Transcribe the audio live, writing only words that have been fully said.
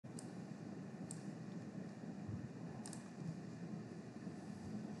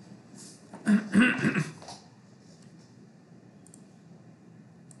Okay.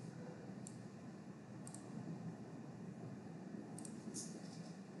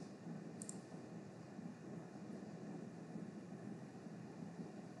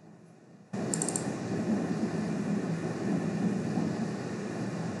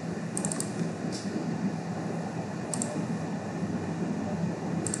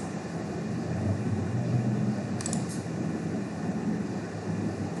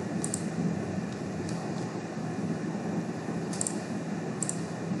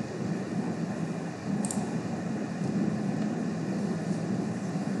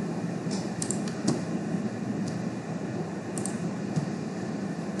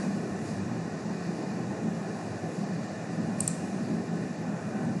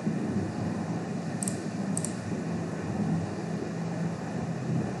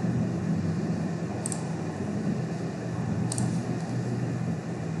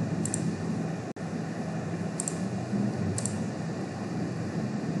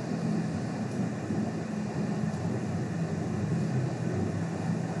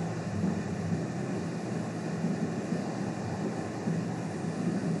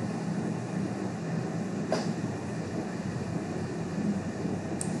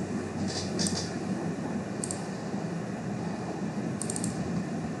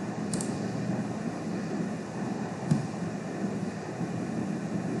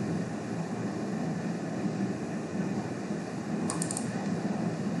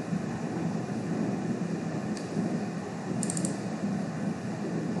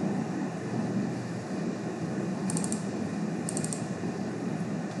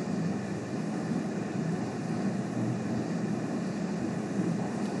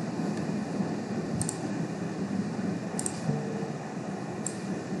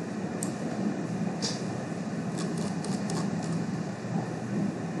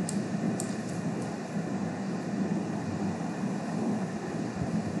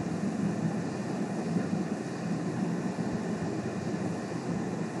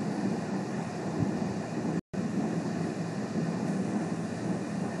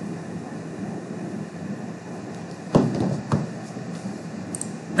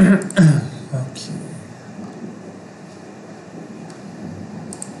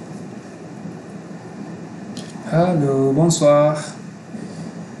 Allô, bonsoir.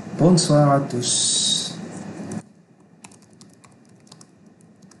 Bonsoir à tous.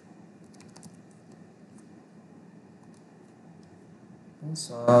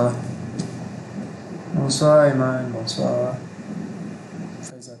 Bonsoir. Bonsoir Eman, bonsoir.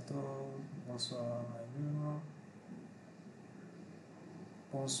 Faisato, bonsoir Ainur.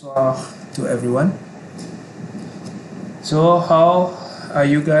 Bonsoir to everyone. So how are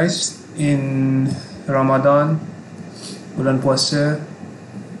you guys in Ramadan, bulan puasa?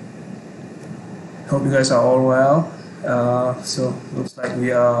 Hope you guys are all well. So looks like we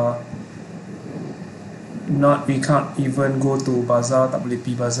can't even go to bazaar, tak boleh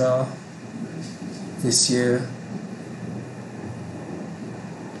pergi bazaar this year.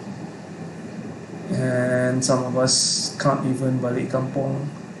 And some of us can't even balik kampung.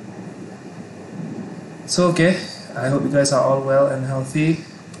 So okay, I hope you guys are all well and healthy.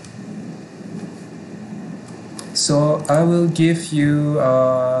 So I will give you,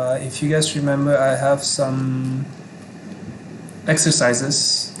 if you guys remember, I have some exercise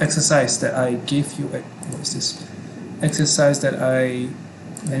that I gave you. What is this? Exercise that I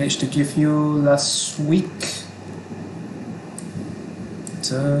managed to give you last week.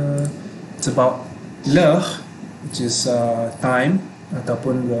 It's about l'heure, which is time,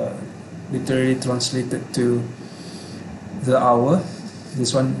 ataupun literally translated to the hour.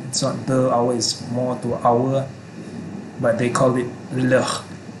 This one, it's not the hour, it's more to hour, but they call it l'heure.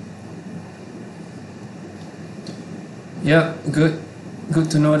 Yeah, good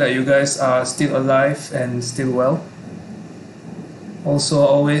to know that you guys are still alive and still well. Also,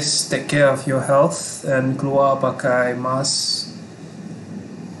 always take care of your health and keluar pakai mask.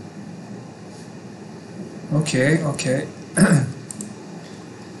 Okay.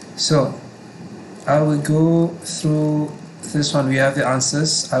 So, I will go through this one. We have the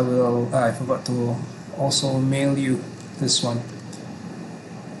answers. I forgot to also mail you this one.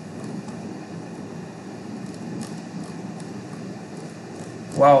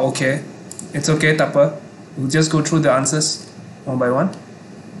 Wow, okay. It's okay, Tapa. We'll just go through the answers one by one.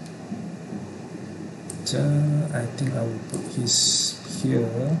 I think I will put his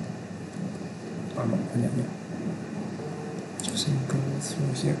here. Just go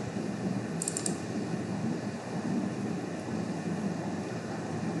through here.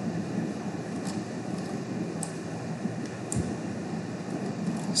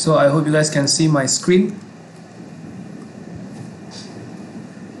 So I hope you guys can see my screen.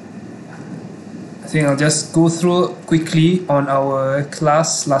 I think I'll just go through quickly on our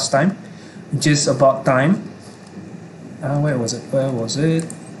class last time, which is about time. Where was it?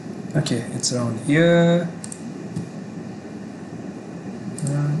 Okay, it's around here.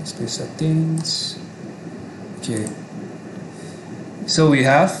 Display settings. Okay. So we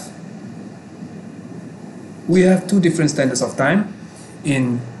have two different standards of time.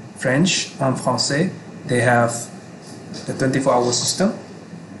 In French, en français, they have the 24-hour system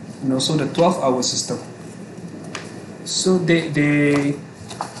and also the 12-hour system. So they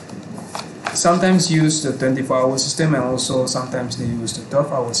sometimes use the 24-hour system and also sometimes they use the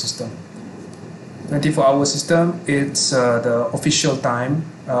 12-hour system. 24-hour system, it's the official time.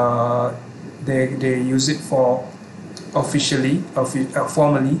 They use it for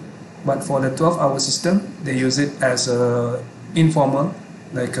formally, but for the 12-hour system, they use it as a informal,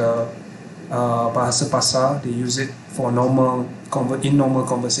 like bahasa pasar. They use it for normal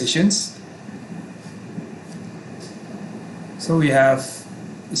conversations. So we have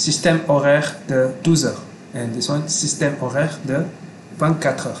système horaire de 12 heures, and this one système horaire de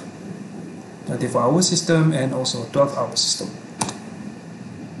 24 heures. 24-hour system and also 12-hour system.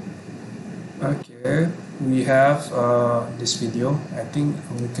 Okay, we have this video. I think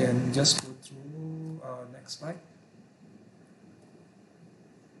we can just go through next slide.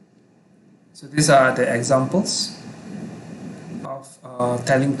 So these are the examples of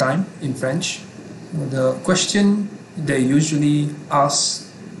telling time in French. The question they usually ask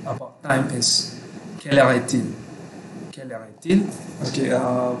about time is quelle heure est-il? Quelle heure est-il? Okay,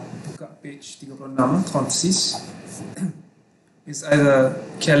 buka page 36. It's either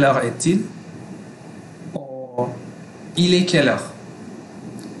quelle heure est-il or il est quelle heure?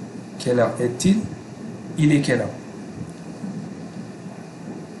 Quelle heure est-il? Il est quelle heure?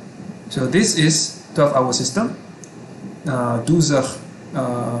 So this is 12-hour system. 12 heures,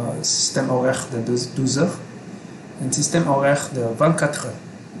 système horaire de 12 heures. And système horaire de 24 heures.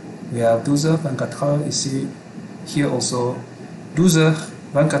 We have 12 heures, 24 heures. Ici, here also 12 heures,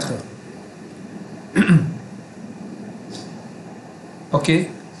 24 heures. Okay,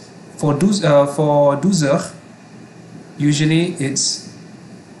 for 12 heures, usually it's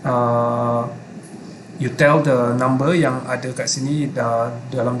you tell the number yang ada kat sini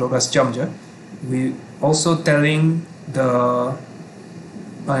dalam 12 jam je. We also telling the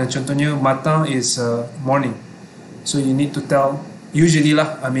contohnya matin is morning. So you need to tell usually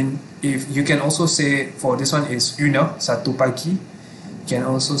lah. I mean, if you can also say for this one is 1 heure, 1 pagi. You can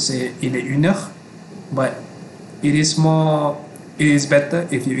also say il est 1 heure, but it is better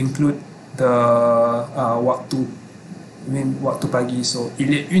if you include the waktu. I mean waktu pagi. So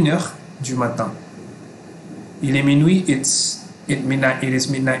il est 1 heure du matin. Il est minuit. It is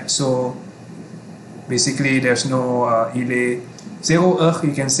midnight. So basically there's no il est 0 heure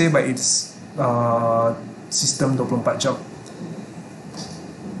you can say, but it's system 24 jam.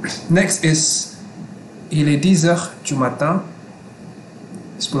 Next is il est 10 heures du matin,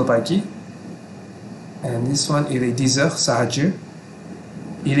 10 pagi. And this one il est 10 heures sahaja.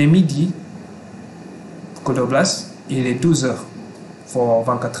 Il est midi, pukul 12. Il est 12 heures for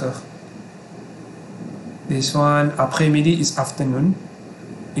 24 heures. This one après-midi is afternoon.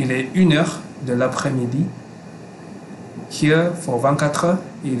 Il est 1 heure de l'après-midi. Here for 24 heures,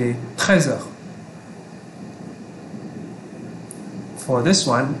 il est 13 heures. For this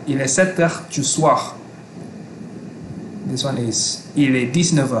one, il est 7 heures du soir. This one is il est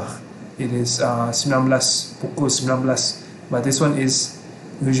 19 heures. It is 19, pukul 19. But this one is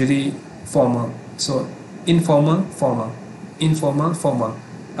usually formal. So informal, formal. Informal, formal.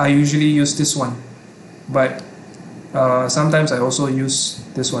 I usually use this one. But sometimes I also use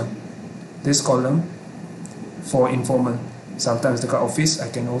this one. This column for informal. Sometimes dekat office I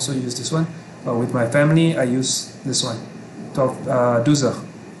can also use this one. But with my family I use this one. 12 heures.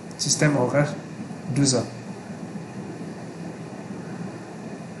 Système horaire 12 heures.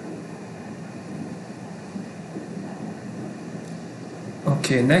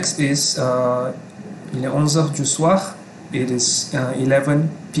 Okay, next is il est 11 heures du soir. It is 11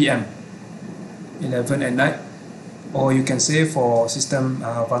 p.m. 11 at night. Or you can say for système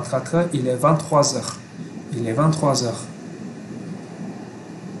 24 heures, il est 23 heures. Il est 23 heures.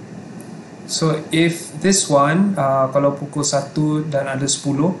 So if this one, kalau pukul 1 dan ada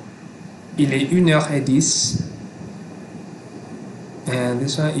 10, il est 1h10. And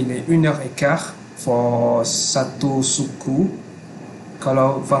this one, il est 1h15 for satu suku.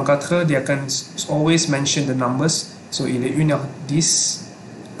 Kalau 24 heures, dia akan always mention the numbers. So il est 1h10.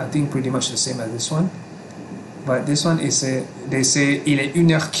 I think pretty much the same as this one. But this one is they say il est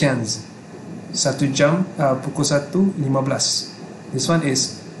 1h15. 1 jam, pukul 1:15. This one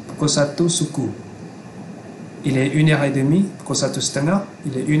is pukul 1 suku. Il est 1h30, pukul 1:30.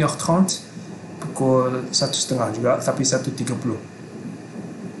 Il est 1h30, pukul 1:30 juga, tapi 1:30.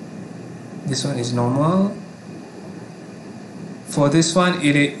 This one is normal. For this one,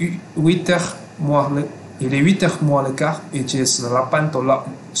 il est 8h moins le quart, which is 8 tolak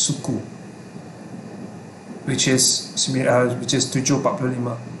suku, which is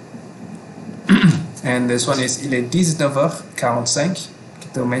 7:45. And this one is il est 19h45.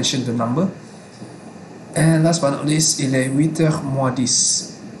 Kita mention the number. And last but not least, il est 8h moins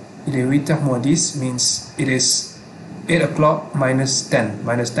 10. Il est 8h moins 10 means it is 8 o'clock minus 10.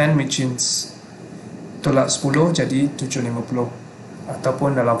 Minus 10 means tolak 10 jadi 7:50.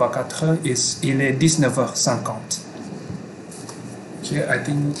 Ataupun dalam 24 is il est 19h50. Okay, I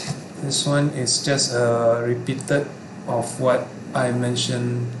think this one is just a repeated of what I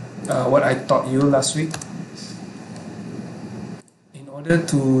mentioned, what I taught you last week. In order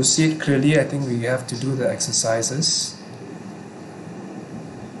to see it clearly, I think we have to do the exercises.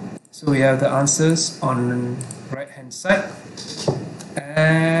 So we have the answers on right hand side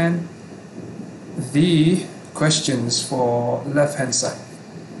and the questions for left hand side.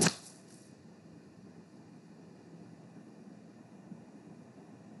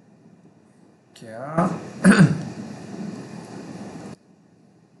 Yeah.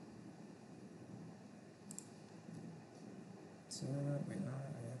 So wait, I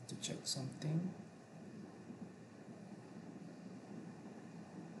have to check something.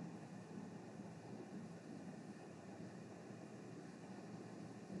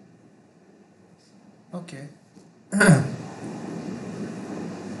 Okay.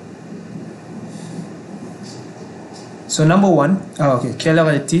 So number one, okay, quelle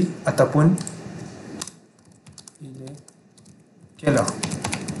heure est-il ataupun il est quelle heure,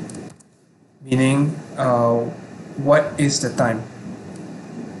 meaning what is the time.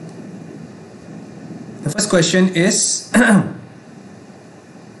 The first question is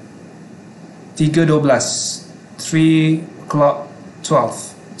 3:12, 3 o'clock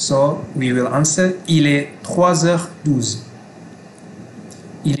 12. So we will answer il est 3h12.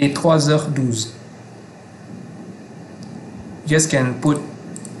 Il est 3h12. Just can put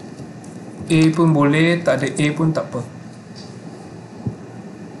A pun boleh, tak ada A pun tak apa.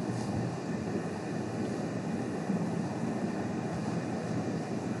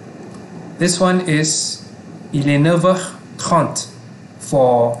 This one is il est 9h30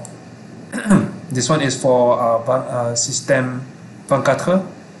 for this one is for system 24,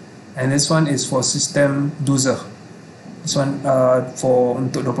 and this one is for system 12. This one for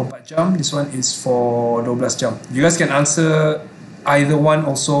untuk 24 jam, this one is for 12 jam. You guys can answer either one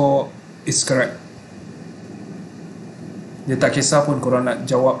also is correct. Dia tak kisah pun korang nak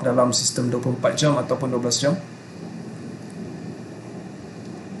jawab dalam sistem 24 jam ataupun 12 jam.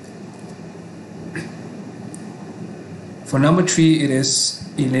 For number 3, it is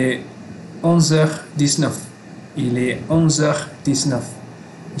il est 11h19. Il est 11h19.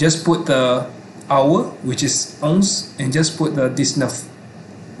 Just put the hour, which is 11, and just put the 19,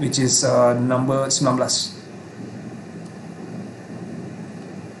 which is number 19.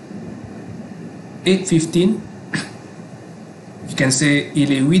 8:15, you can say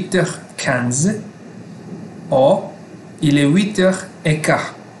il est 8h15 or il est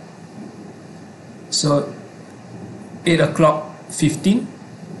 8h15. So 8 o'clock 15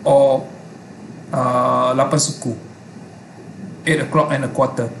 or 8 suku, 8 o'clock and a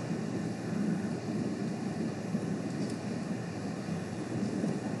quarter.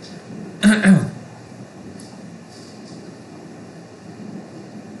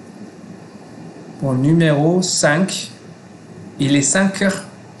 Pour numéro 5, il est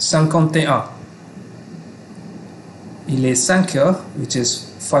 5h51. Il est 5h, which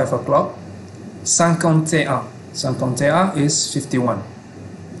is 5 o'clock. 51. 51 is 51.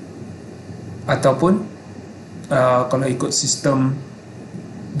 Ataupun kalau ikut sistem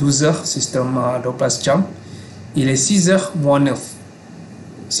 12, sistem 12 jam, il est 6h moins 9.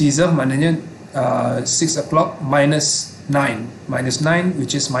 6h maknanya 6 o'clock minus 9. Minus 9,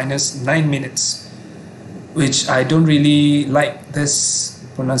 which is minus 9 minutes. Which I don't really like this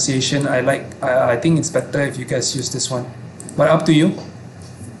pronunciation. I think it's better if you guys use this one. But up to you.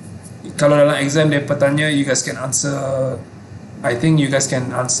 Kalau dalam exam dia bertanya, you guys can answer. I think you guys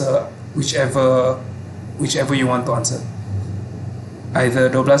can answer whichever you want to answer.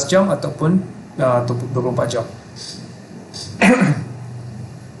 Either 12 jam ataupun 24 jam.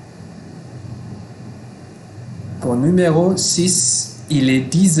 Pour numéro 6, il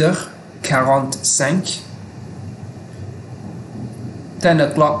est 10h45. 10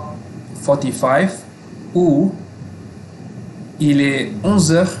 o'clock 45 ou il est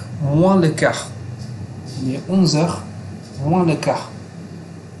 11h moins le quart. Il est 11h moins le quart.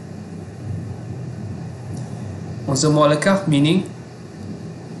 11h moins le quart meaning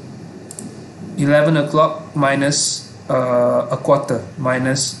 11 o'clock minus a quarter,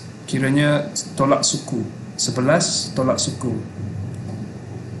 minus kiranya tolak suku. 11 tolak suku.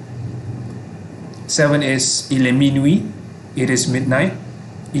 7 is il est minuit. It is midnight.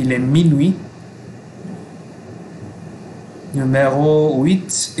 Il est minuit. Numéro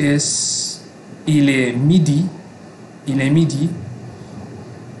 8 is il est midi. Il est midi.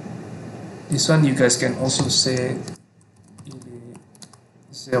 This one you guys can also say il est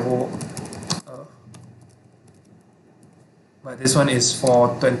 0 heure. But this one is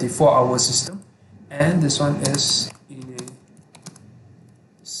for 24-hour system. And this one is il est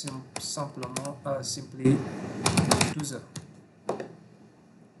simply 12 heures.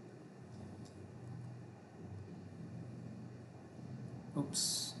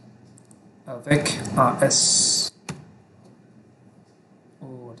 Oups. Avec un S.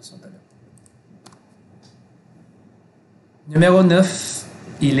 Oh, this one. Numéro 9,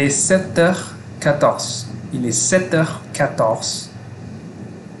 il est 7h14. Il est 7h14.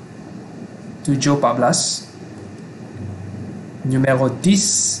 7h14. Numéro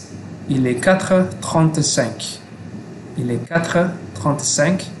 10, il est 4h35. Il est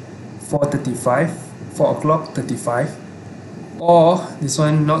 4h35. 4:35. 4 o'clock 35. Or, this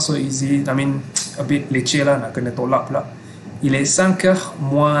one not so easy. I mean, a bit leceh lah, nak kena tolak pula. Il est 5h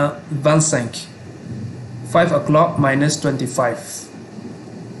moins 25. 5 o'clock minus 25.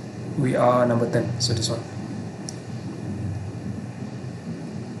 We are number 10, so this one.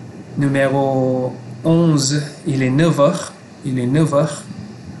 Numéro 11, il est 9h. Il est 9h.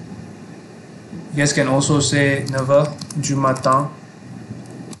 You guys can also say 9h du matin.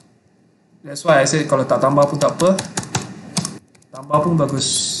 That's why I said kalau tak tambah pun tak apa. Tambah pun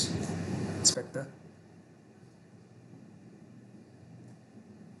bagus. Inspector.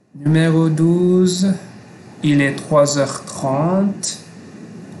 Numéro 12, il est 3h30.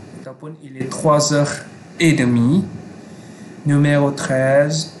 Il est 3h30. Numéro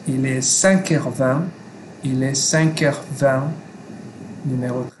 13, il est 5h20. Il est 5h20.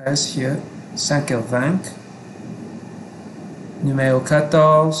 Numéro 13 here, 5h20. Numéro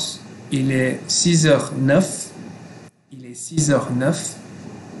 14, il est 6h09. Il est 6h09.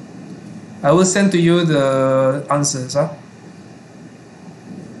 I will send to you the answers. Huh?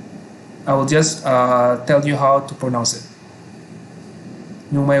 I will just tell you how to pronounce it.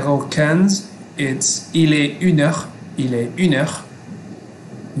 Numéro 15, il est 1h. Il est 1h.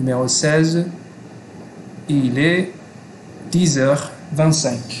 Numéro 16, il est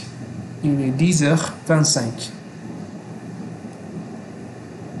 10h25. Il est 10h25.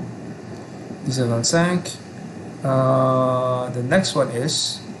 10h25. The next one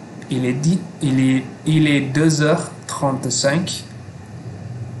is, il est 2h35.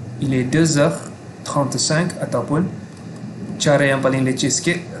 Il est 2h35 ataupun cara yang paling leceh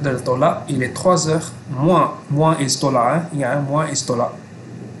sikit adalah tolak. Il est 3h moins is tolak. Ingat, moins is tolak.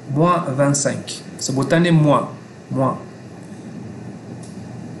 Moins 25. Sebutan dia moins.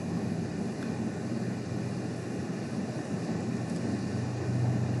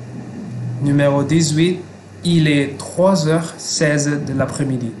 Numéro 18, il est 3h16 de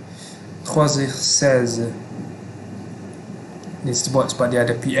l'après-midi. 3h16. Ini sebab dia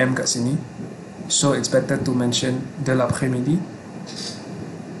ada PM kat sini. So it's better to mention de l'après-midi.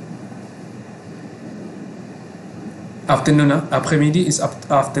 Afternoon, hein? Après-midi is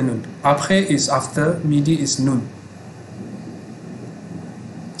afternoon. Après is after, midi is noon.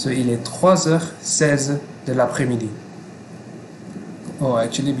 So il est 3h16 de l'après-midi. Oh,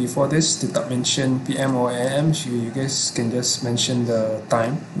 actually before this, did not mention PM or AM. So you guys can just mention the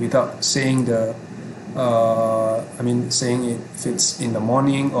time without saying the saying if it's in the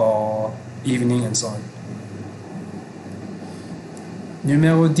morning or evening and so on.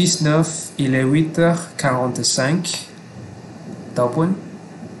 Numéro 19, il est 8h45. Taupun,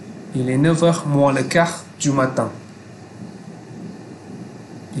 il est 9h moins le quart du matin.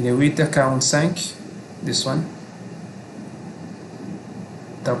 Il est 8h45. This one.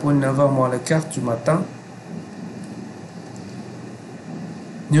 Taupun 9h moins le quart du matin.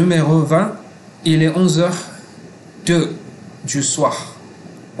 Numéro 20, il est 11h02 du soir.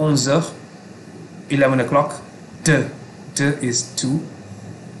 11h, 11 o'clock, 2 is 2,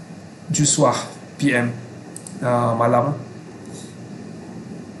 du soir, PM, malam.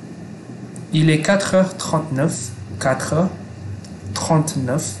 Il est 4h39,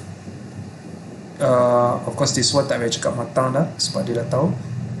 of course this one tak payah cakap matang dah sebab dia dah tahu.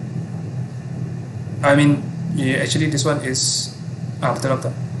 I mean, yeah, actually this one is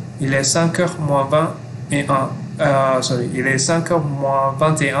betul. Il est 5h moins 21 il est 5h moins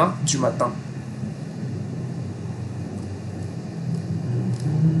 21 du matin.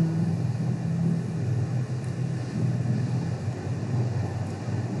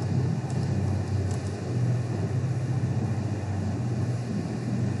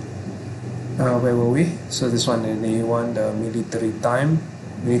 Where were we? So this one, the one, the military time.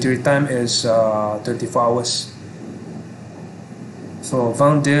 Military time is 24 hours. So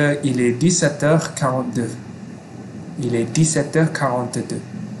 22, il est 17h42. Il est 17h42.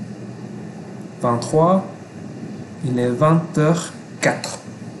 23, il est 20h04.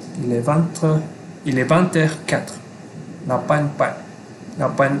 Il est 20h04.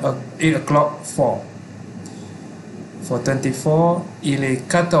 8 o'clock 4. For 24, il est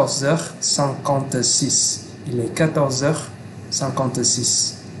 14h56. Il est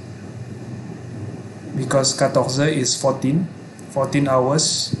 14h56. Because 14 is 14. 14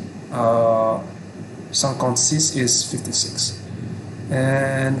 hours. 56 is 56.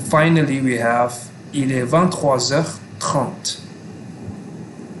 And finally, we have il est 23h30.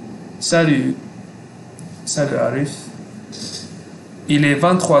 Salut. Salut Arif. Il est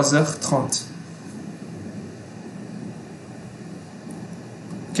 23h30.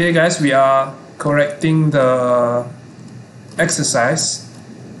 Okay guys, we are correcting the exercise.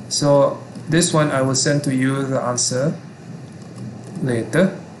 So this one I will send to you the answer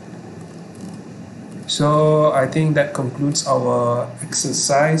later. So I think that concludes our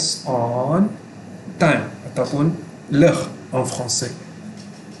exercise on time ataupun l'heure en français.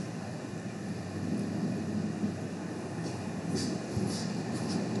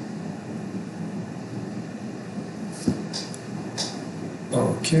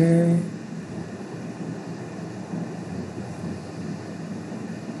 Okay.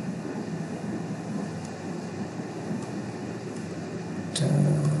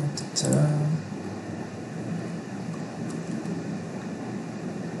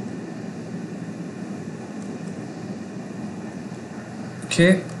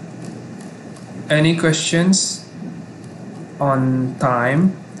 Okay. Any questions on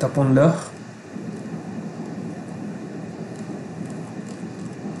time ataupun l'heure?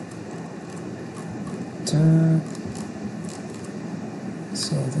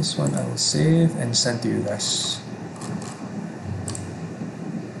 So this one I will save and send to you guys.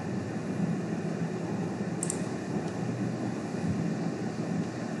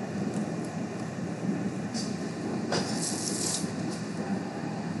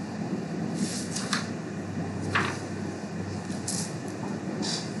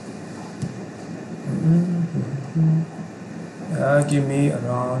 Give me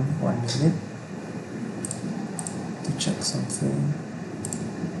around 1 minute to check something.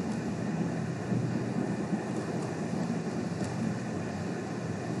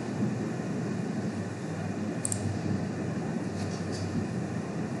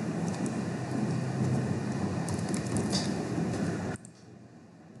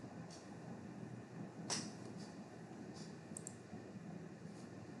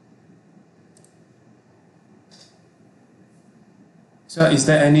 So is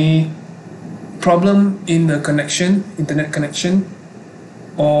there any problem in the connection, internet connection,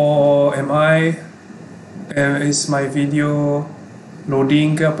 or is my video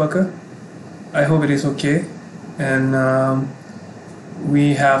loading ke apa ke? I hope it is okay, and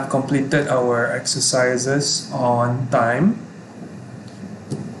we have completed our exercises on time.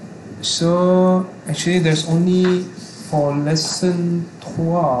 So actually there's only for lesson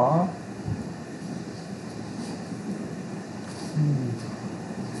 3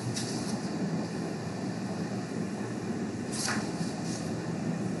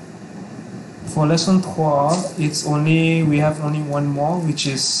 For lesson 3, we have only one more, which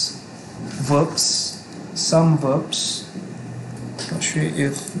is verbs, some verbs. Not sure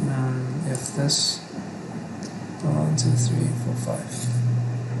if this 1, 2, 3, 4,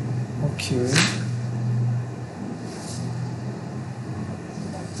 5. Okay.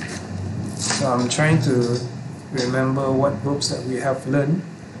 So I'm trying to remember what verbs that we have learned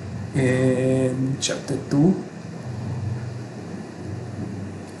in chapter 2.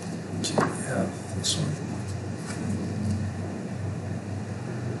 This one.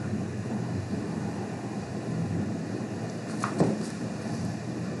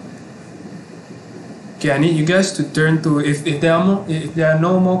 Okay, I need you guys to turn to, if there are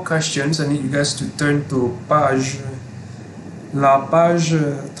no more questions, I need you guys to turn to la page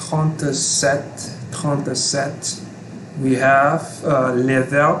 37. We have les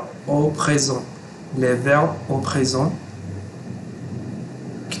verbes au présent. les verbes au présent.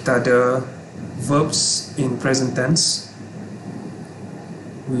 Kita ada verbs in present tense.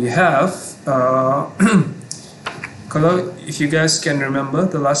 We have, kalau if you guys can remember,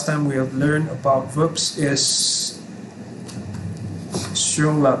 the last time we have learned about verbs is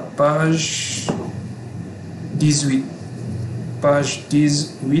sur la page 18. Page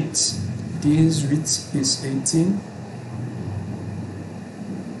 18. 18 is 18.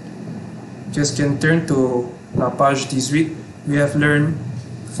 Just can turn to la page 18. We have learned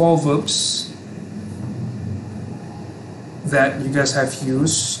 4 verbs that you guys have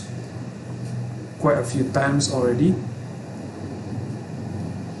used quite a few times already.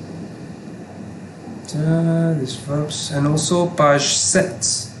 These verbs, and also page 7.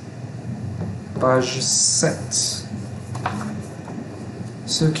 Page 7.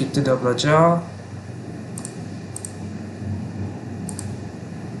 So kita dah belajar.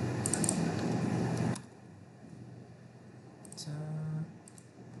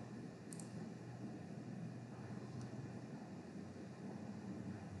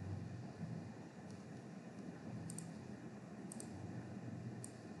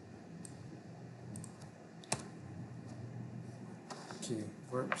 Okay,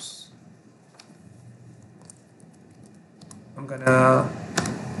 verbs. I'm gonna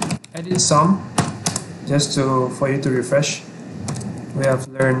edit some just for you to refresh. We have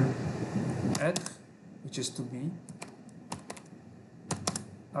learned être, which is to be,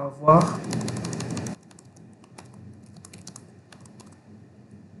 avoir,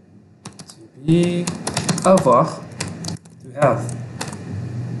 to be, avoir, to have,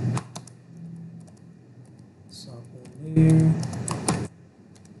 s'appeler,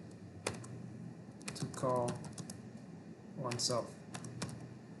 to call oneself.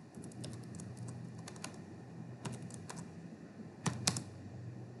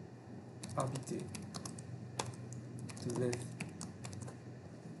 Habiter, to live.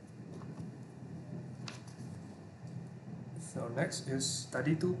 So next is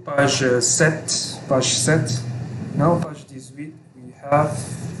tadi tu page 7. Page 7. Now page 18 we have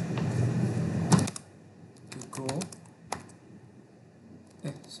to go.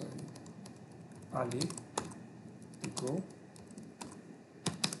 Aller, to go.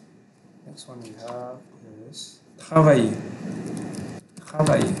 Next one we have is travailler.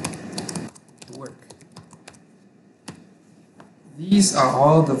 Travailler, to work. These are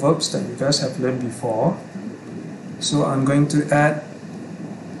all the verbs that you guys have learned before. So I'm going to add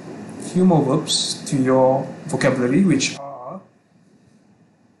a few more verbs to your vocabulary, which are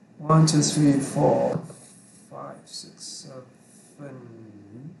 1, 2, 3, 4, 5, 6,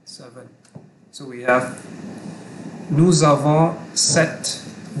 7. So we have nous avons 7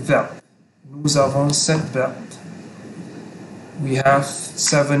 verbes. Nous avons 7 verbes. We have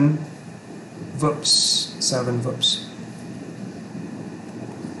 7 verbs. 7 verbs.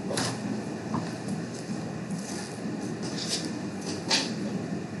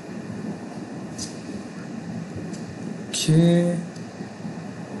 Okay.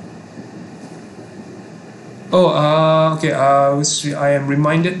 Okay. I am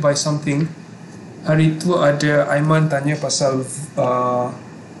reminded by something. Hari tu ada Aiman tanya pasal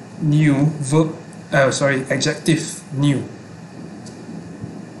new verb. Adjective new.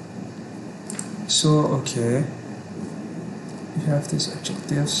 So okay, you have these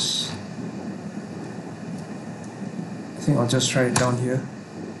adjectives. I think I'll just write it down here.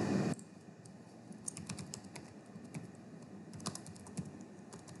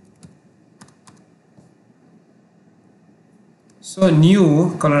 So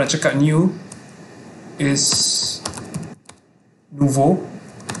new, kalau nak cakap new, is nouveau.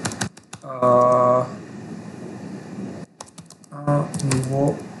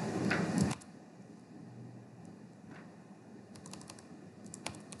 Nouveau.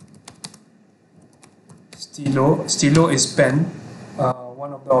 Stylo. Stylo is pen.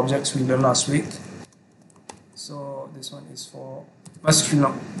 One of the objects we learned last week. So this one is for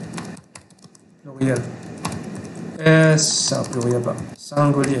masculin. Pluriel. Pluriel pas.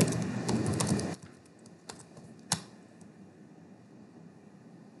 Singulier.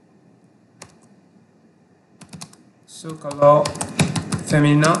 So kalau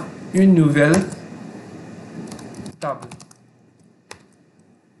féminin, une nouvelle table.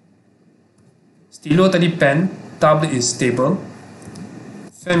 Stylo tadi pen, table is table.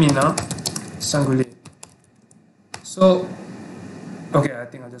 Féminin, singulier. So, okay, I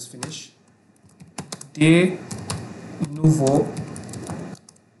think I'll just finish. Des nouveaux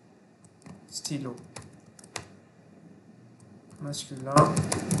stylos. Masculin,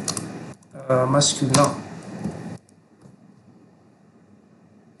 masculin.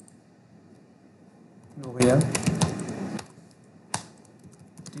 pluriel.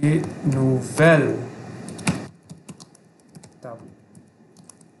 Des nouvelles tables.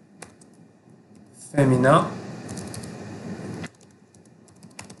 Féminin.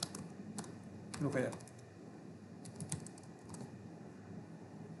 Pluriel.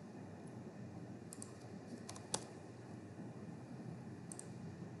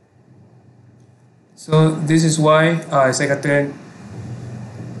 So this is why saya kata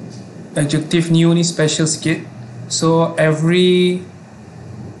adjective new ni special sikit. So every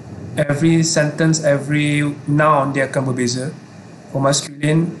sentence, every noun dia akan berbeza. For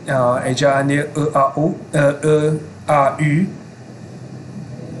masculine, ejaan dia e-a-u,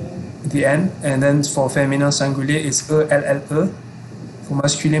 the end. And then for feminine singulier, it's e-l-l-e. For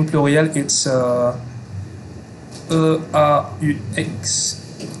masculine plurial, it's e-a-u-x.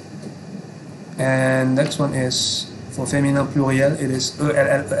 And next one is for feminine plurial, it is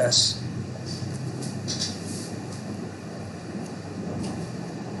e-l-l-e-s.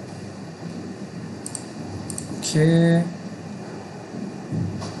 Okay.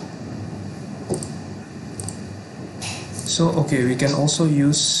 So okay, we can also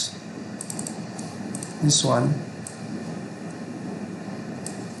use this one.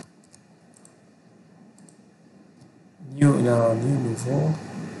 Nouveau.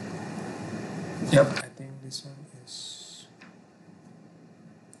 Yep, I think this one is.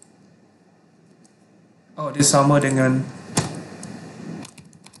 Oh, dia sama dengan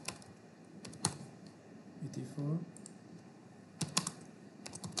beautiful.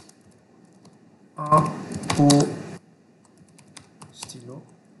 Stylo.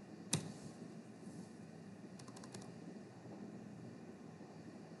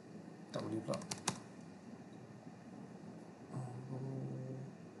 Tak boleh pula.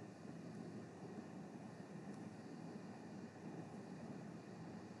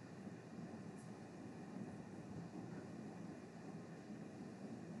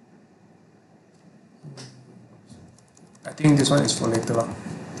 I think this one is for later lah.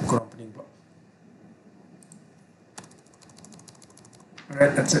 Kurang pening pula.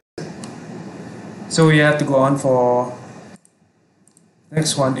 Alright, that's it. So we have to go on for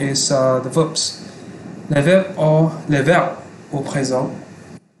next one is the verbs. Les verbes au présent.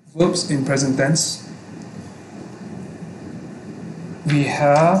 Verbs in present tense. We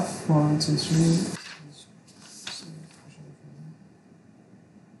have 1, 2, 3.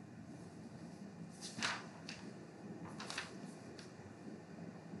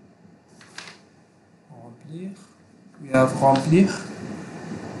 We have remplir,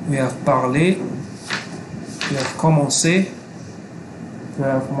 we have parler, we have commencer, we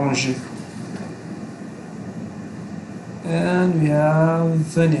have manger, and we have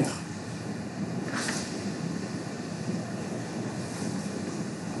venir.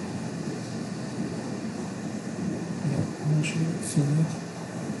 Manger, finir.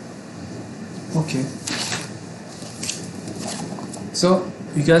 Okay. So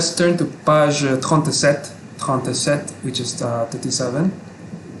you guys turn to page 37. 37, which is 37.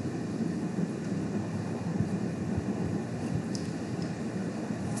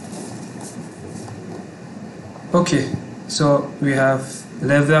 Okay, so we have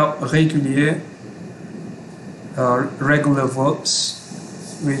les verbes réguliers, regular verbs,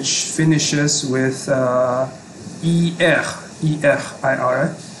 which finishes with er.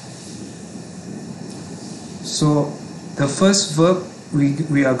 So the first verb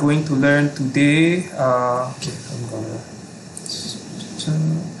we are going to learn today. Okay, I'm gonna.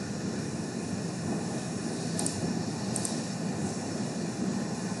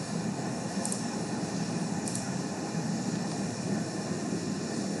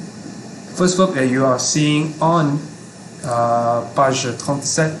 First verb that you are seeing on page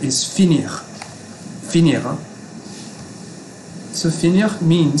 37 is finir. Finir. Hein? So finir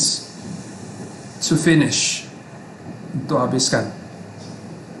means to finish. Untuk habiskan.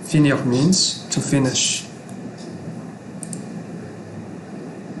 Finir means to finish.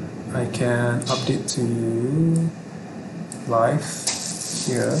 I can update to you live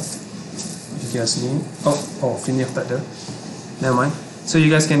here. You guys need. Oh, finir tak ada. Never mind. So you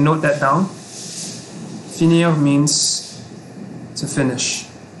guys can note that down. Finir means to finish.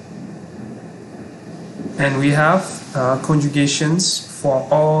 And we have conjugations for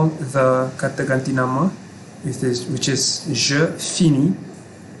all the kata ganti nama, which is je finis,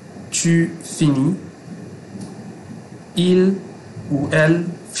 tu finis, il ou elle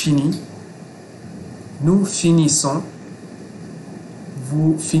finit, nous finissons,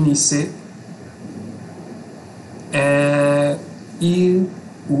 vous finissez, et il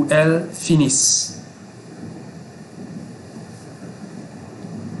ou elle finissent.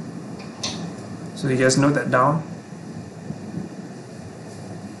 So you guys note that down.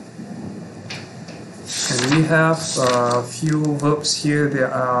 And we have a few verbs here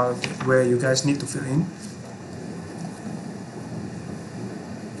that are where you guys need to fill in.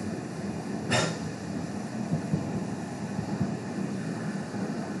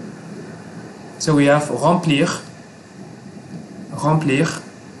 So we have remplir, remplir,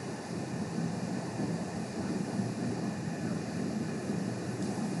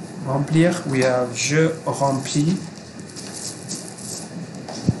 remplir, we have je remplis.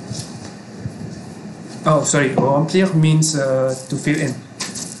 Oh, sorry, remplir means to fill in.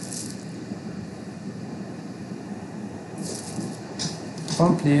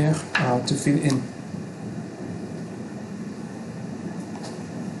 Remplir, to fill in.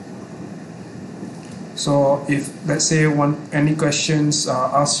 So if, let's say, any questions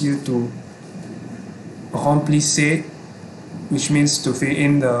ask you to remplissez, which means to fill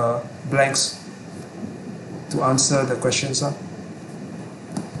in the blanks to answer the questions. I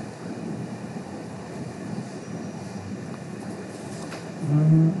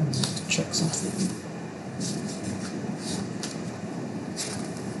need to check something.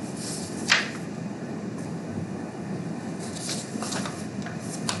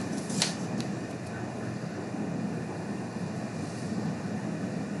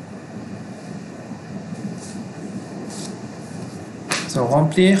 So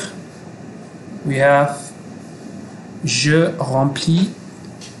remplir, we have je remplis,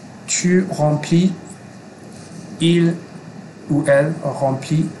 tu remplis, il ou elle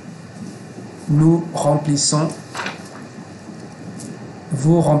remplit, nous remplissons,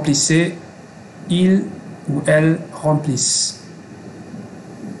 vous remplissez, il ou elle remplissent.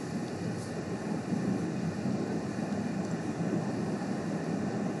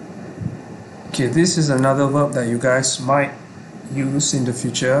 Okay, this is another verb that you guys might use in the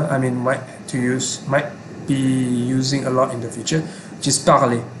future. I mean, might be using a lot in the future, which is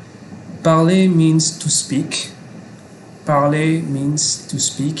parler. Parler means to speak. Parler means to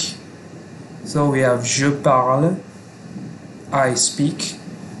speak. So we have je parle, I speak.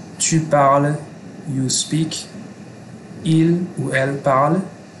 Tu parles, you speak. Il ou elle parle,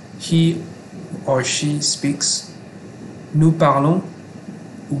 he or she speaks. Nous parlons,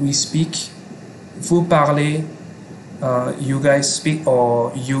 we speak. Vous parlez, you guys speak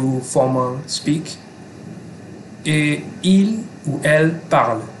or you formal speak. Et il ou elle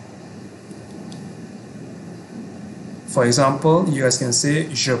parle. For example, you guys can say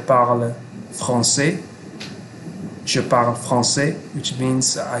je parle français. Je parle français, which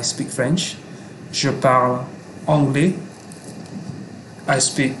means I speak French. Je parle anglais. I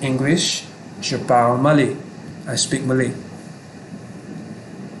speak English. Je parle malais. I speak Malay.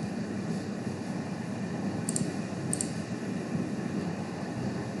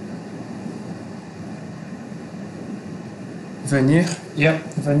 Venir, yeah,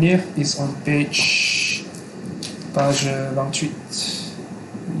 venir is on page 28.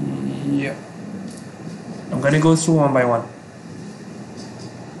 Yeah. I'm going to go through one by one.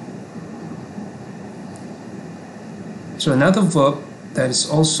 So another verb that is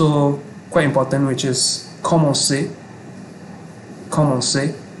also quite important, which is commencer.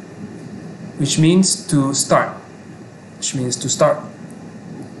 Commencer, which means to start.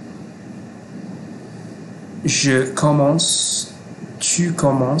 Je commence, tu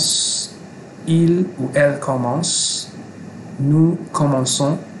commences, il ou elle commence, nous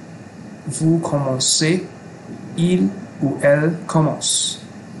commençons, vous commencez, il ou elle commence.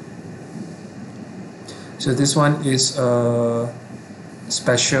 So this one is a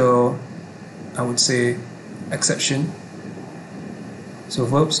special, I would say, exception. So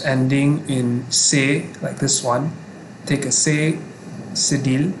verbs ending in se, like this one, take a se,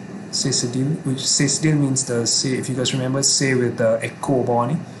 cédille, which cédille means the se, if you guys remember, se with the echo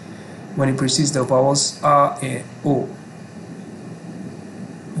body, when it precedes the vowels a and o,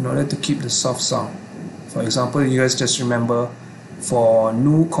 in order to keep the soft sound. For example, you guys just remember for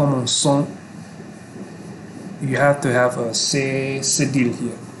nous commençons, you have to have a se cédille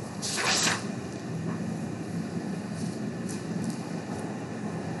here.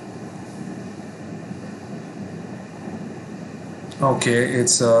 Okay,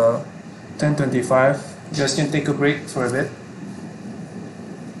 it's 10:25. You guys can take a break for a bit.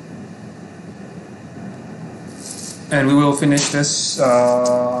 And we will finish this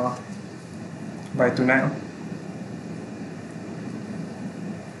by tonight.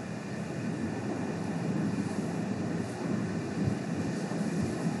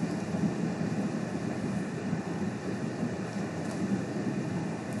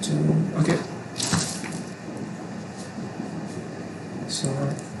 Okay.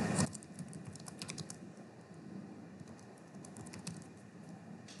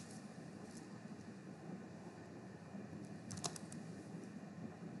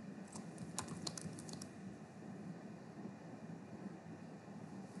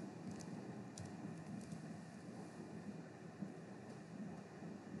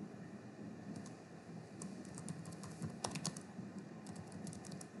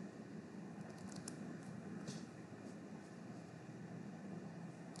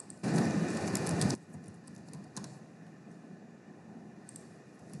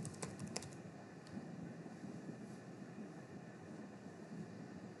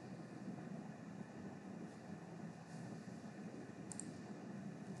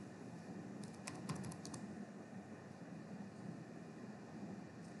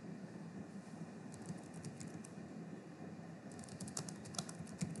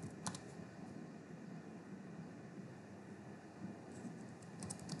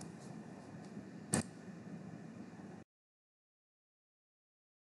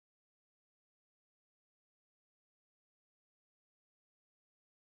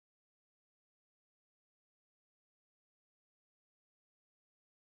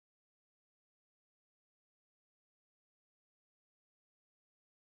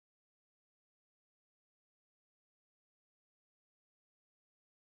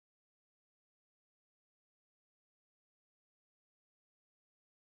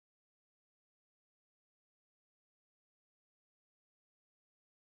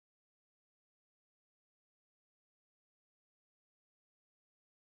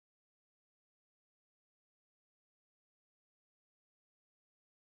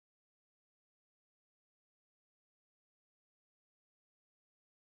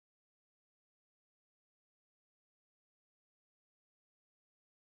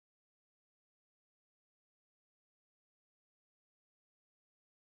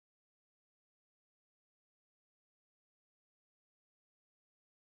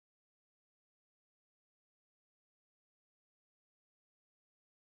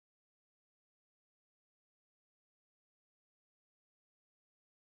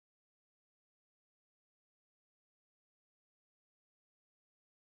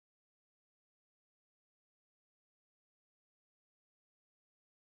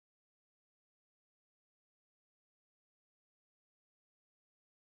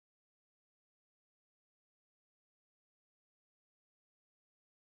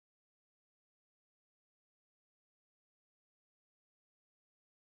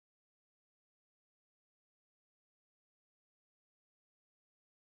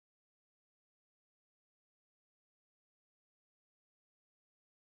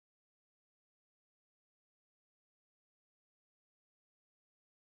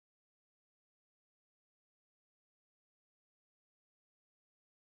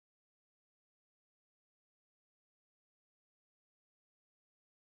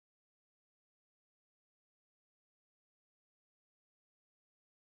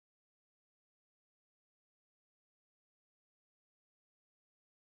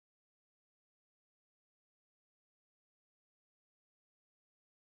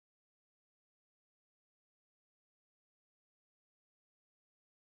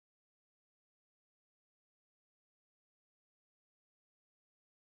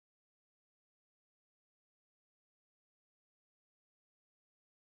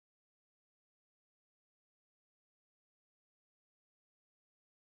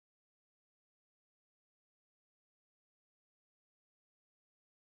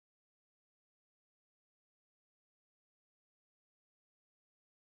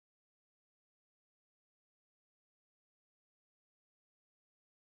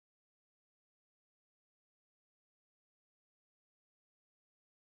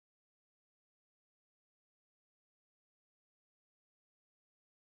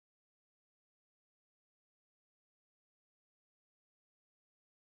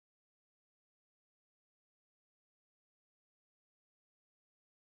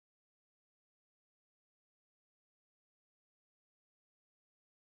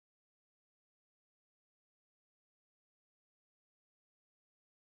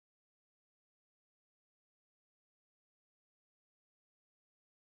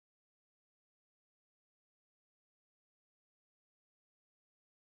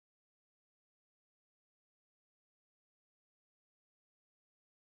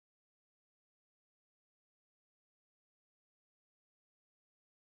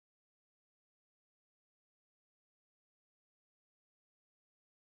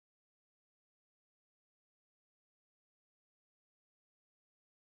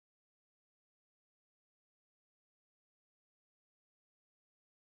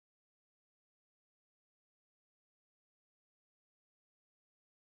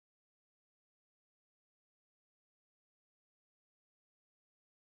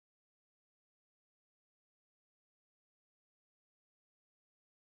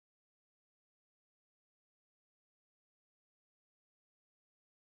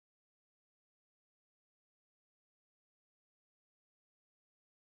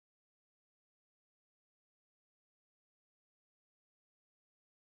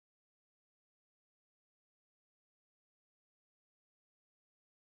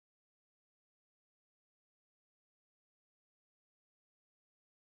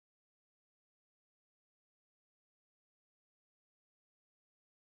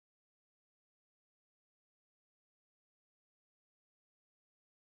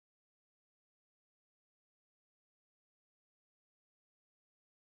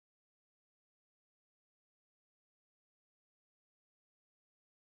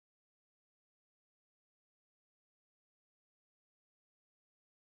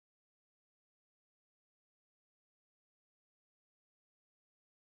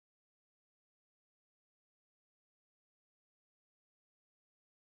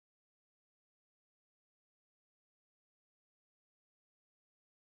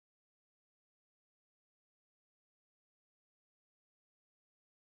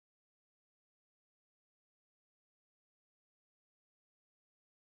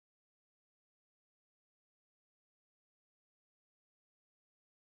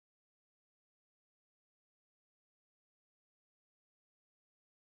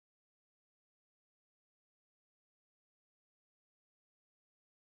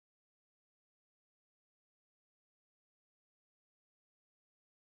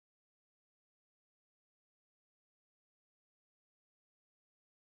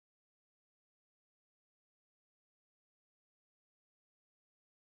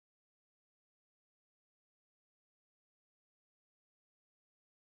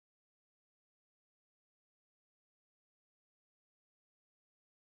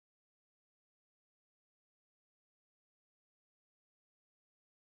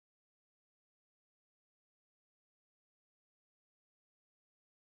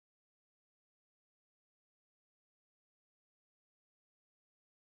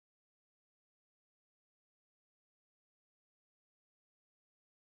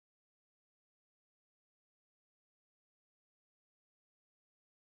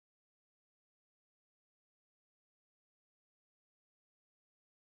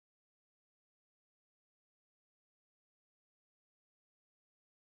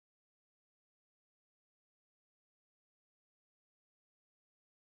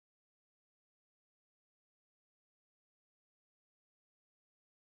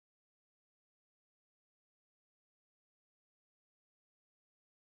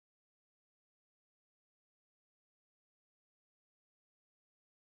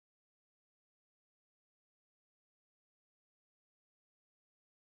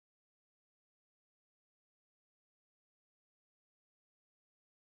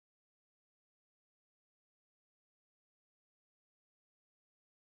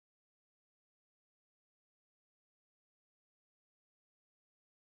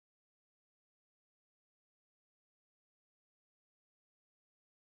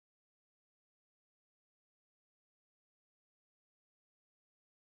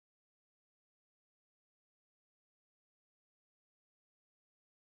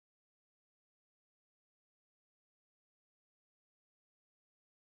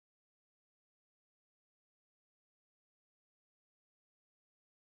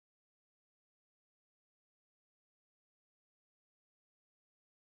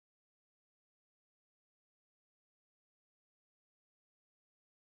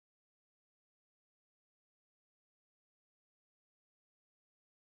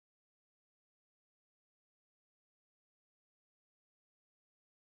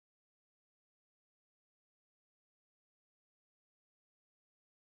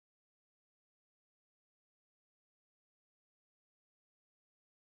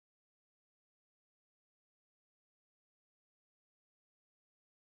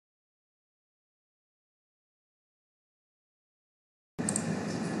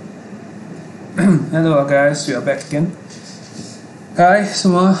 Hello guys, we are back again. Hi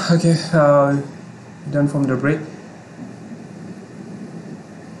semua, okay, done from the break.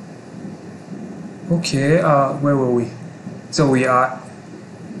 Okay, where were we? So we are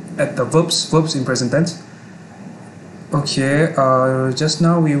at the verbs in present tense. Okay, just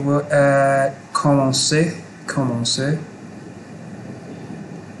now we were at commencer.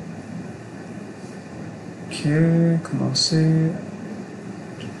 Okay, commencer.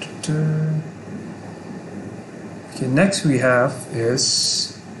 Okay, next we have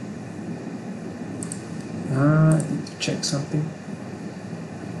is I need to check something.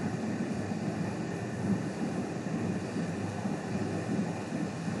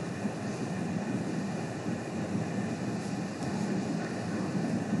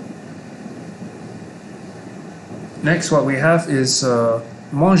 Next, what we have is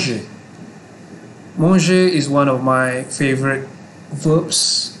manger. Manger is one of my favorite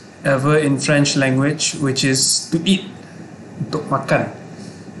verbs ever in French language, which is to eat, untuk makan.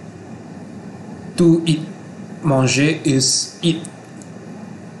 To eat, manger is eat.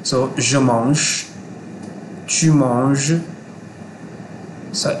 So je mange, tu manges,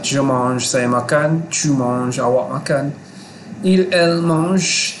 je mange, saya makan, tu manges, awak makan. Il, elle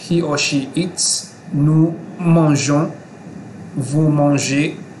mange, he or she eats. Nous mangeons, vous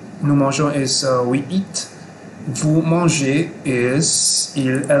mangez. Nous mangeons is we eat. Vous mangez is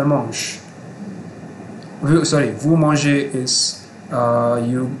il, elle mange. Vous mangez is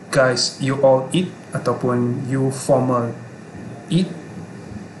you guys, you all eat, ataupun you formal eat.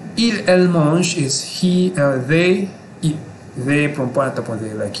 Il, elle mange is he, they eat. They perempuan ataupun they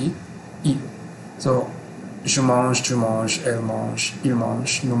lelaki eat. So je mange, tu manges, elle mange, il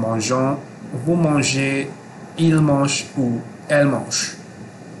mange, nous mangeons, vous mangez, il mange ou elle mange.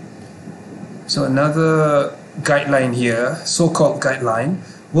 So another guideline here, so-called guideline,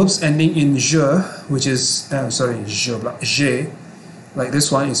 verbs ending in je, which is je, like this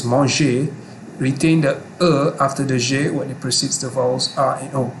one is manger, retain the after the je when it precedes the vowels r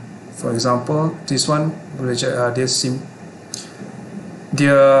and o. For example, this one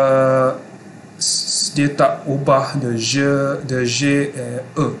dia tak ubah the je et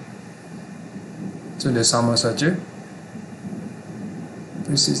e. So dia sama saja.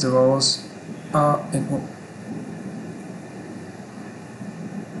 Precedes the vowels r and o.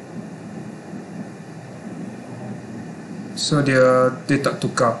 So dia tak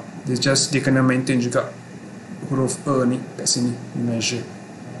tukar. Dia kena maintain juga huruf e ni kat sini dengan je.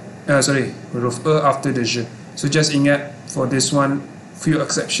 Huruf e after the je. So just ingat for this one, few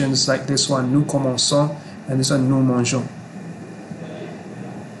exceptions like this one, nous commençons, and this one, nous mangeons.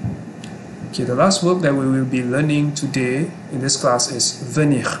 Okay, the last verb that we will be learning today in this class is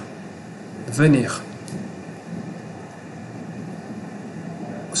venir. Venir.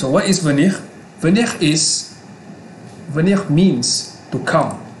 So what is venir? Venir means to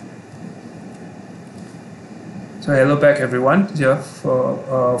come. So hello back everyone. Yeah,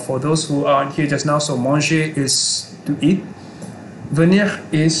 for those who aren't here just now, so manger is to eat. Venir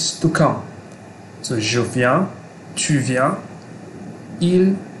is to come. So je viens, tu viens,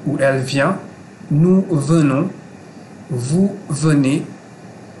 il ou elle vient, nous venons, vous venez,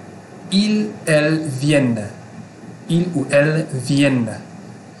 ils, elles viennent, ils ou elles viennent.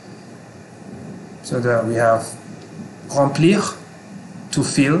 So that we have remplir, to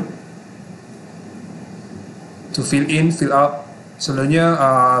fill in, fill up. So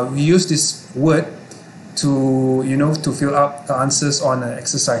we use this word to fill up the answers on an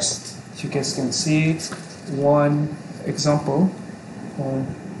exercise. You guys can see one example on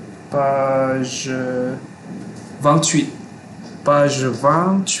page 28. Page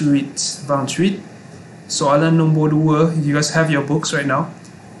 28. Soalan nombor 2. You guys have your books right now.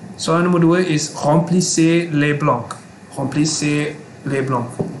 Soalan nombor 2 is remplissez les blancs. Remplissez les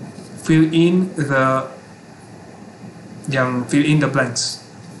blancs. Fill in the blanks.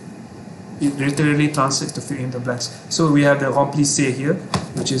 It literally translates to fill in the blanks. So we have the remplissez here,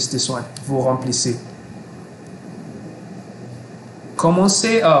 which is this one. Vous remplissez.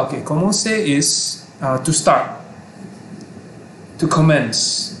 Commencer. Commencer is to start, to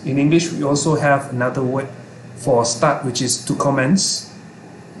commence. In English, we also have another word for start, which is to commence.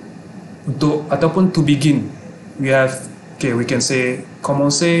 Ataupun to begin. We can say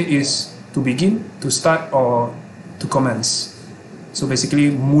commencer is to begin, to start, or to commence. So basically,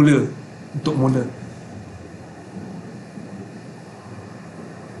 mula, untuk mula.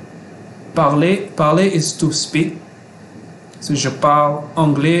 Parler is to speak. So je parle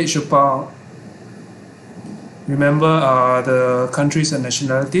anglais, je parle. Remember the countries and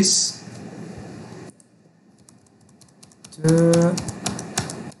nationalities.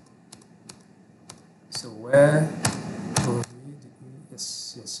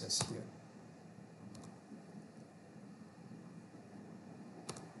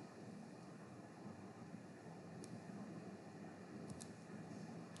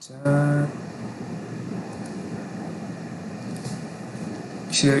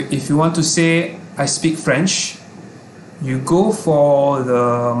 So if you want to say I speak French, you go for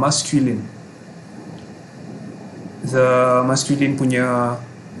the masculine. The masculine punya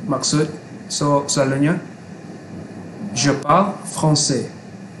maksud. So selalunya je parle français.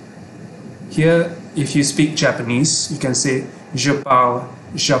 Here, if you speak Japanese, you can say je parle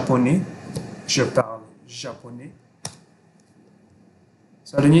japonais. Je parle japonais.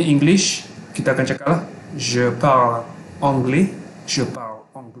 Selalunya English, kita akan cakap lah je parle anglais. Je parle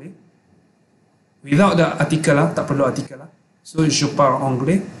anglais. Without the article lah, tak perlu article lah. So je parle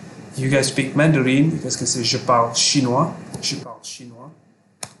anglais. You guys speak Mandarin, you guys can say je parle chinois. Je parle chinois.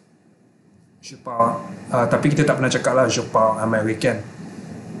 Je parle, tapi kita tak pernah cakap lah je parle American.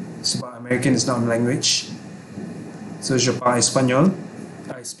 Sebab American is not a language. So je parle espagnol.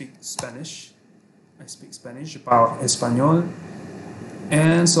 I speak Spanish. I speak Spanish. Je parle espagnol.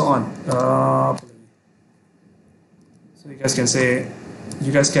 And so on. So you guys can say,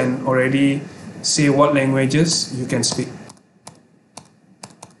 you guys can already say what languages you can speak.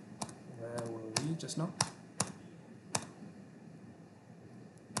 Where were we just now?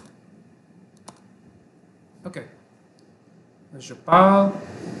 Okay. Je parle.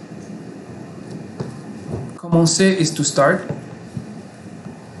 Commencer is to start.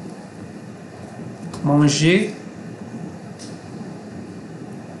 Manger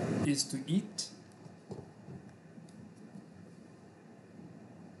is to eat.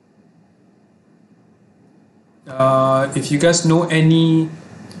 If you guys know any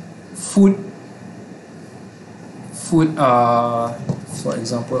food, for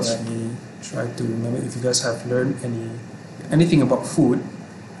example, let me try to remember if you guys have learned anything about food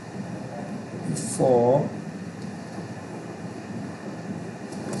before.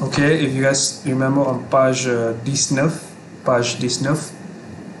 Okay, if you guys remember on page 19,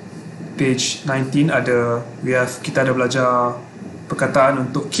 page 19 kita ada belajar perkataan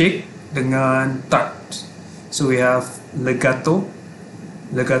untuk cake dengan tart. So we have le gâteau.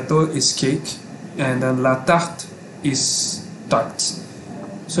 Le gâteau is cake, and then la tarte is tart.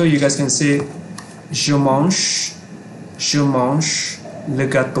 So you guys can say je mange le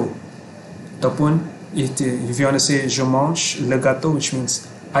gâteau. Ataupun if you want to say je mange le gâteau, which means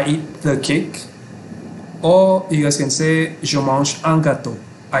I eat the cake, or you guys can say je mange un gâteau.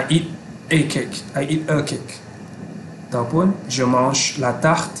 I eat a cake. I eat a cake. Ataupun je mange la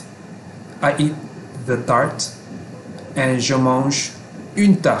tarte. I eat the tart. And je mange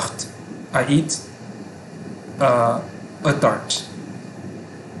une tarte. I eat a tart.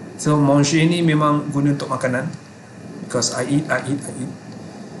 So manger ni memang guna untuk makanan, because I eat.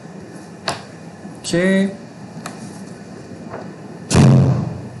 Okay.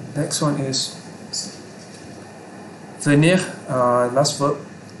 Next one is venir. Last verb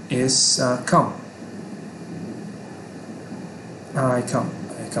is come. I come.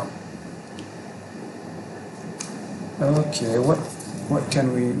 Okay, what can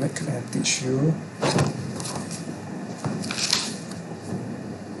I teach you?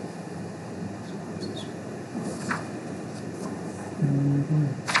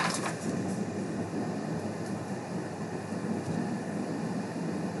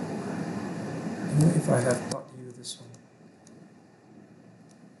 If I have taught you this one.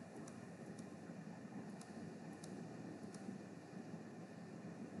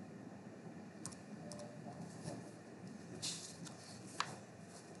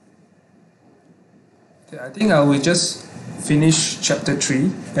 I think I will just finish chapter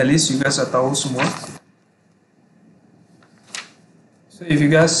 3. At least you guys are tahu semua. So if you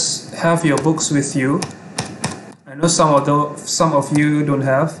guys have your books with you, I know some of you don't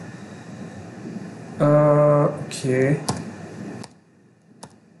have. Okay.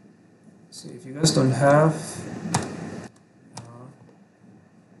 So if you guys don't have,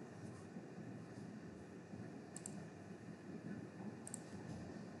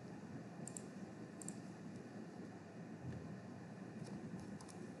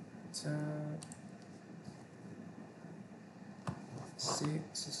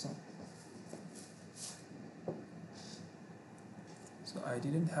 so I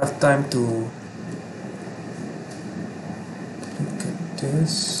didn't have time to look at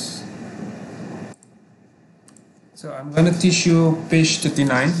this. So I'm going to teach you page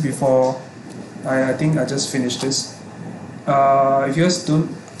 39 before I think I just finished this. If you guys don't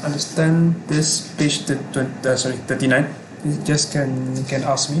understand this page 39, you just can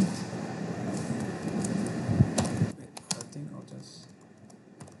ask me. I think I'll just.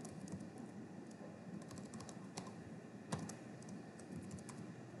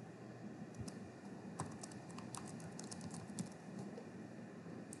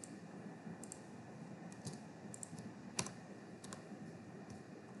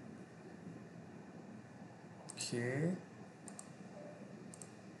 Okay.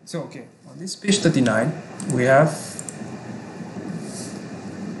 So, okay, on this page 39, we have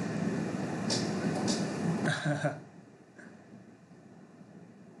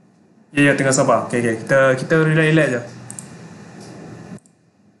ya, tengah sabar. Okay, kita relax je.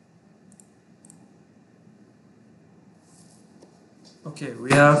 Okay,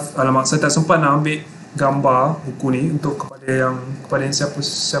 we have, alamak, saya tak sempat nak ambil gambar buku ni untuk kepada yang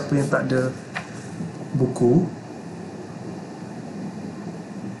siapa yang tak ada buku.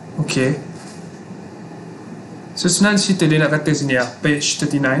 Okay. So senang cerita dia nak kata sini page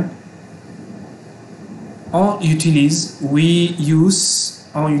 39. En utilise, we use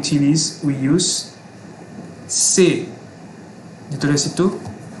C. Ditulis situ.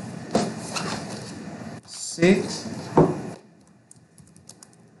 C.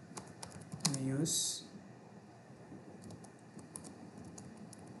 We use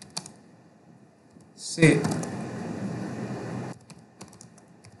C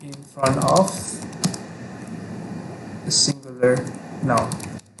in front of a singular noun.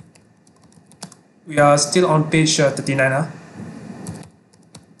 We are still on page 39.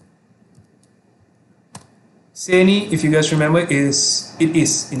 Say ni, if you guys remember, is it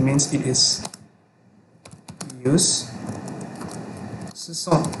is. It means it is. We use ce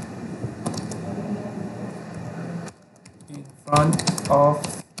sont in front of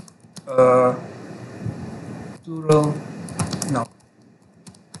a plural noun.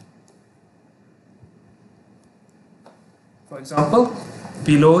 For example,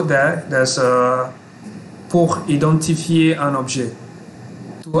 below there, there's a pour identifier un objet.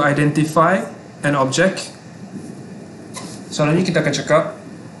 To identify an object, soalnya kita akan cakap,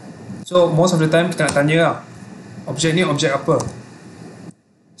 so most of the time kita nak tanya lah, objek ni objek apa?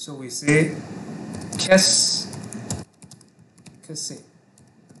 So we say qu'est-ce que c'est.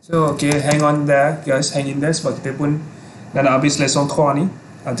 So okay, hang on there guys, hang in there sebab kita pun dah nak habis leçon 3 ni.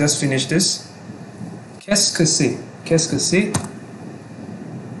 I'll just finish this. Qu'est-ce que c'est? Qu'est-ce que c'est?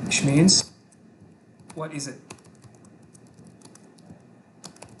 Which means, what is it?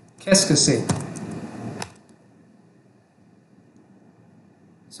 Qu'est-ce que c'est?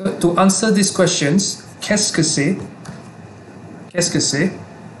 So to answer these questions, qu'est-ce que c'est? Qu'est-ce que c'est?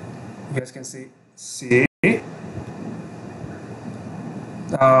 You guys can say c'est.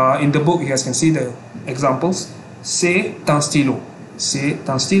 In the book, you guys can see the examples. C'est un stylo. C'est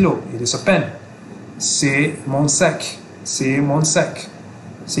un stylo. It is a pen. C'est mon sac. C'est mon sac.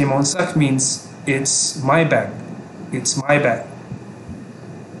 C'est mon sac means it's my bag. It's my bag.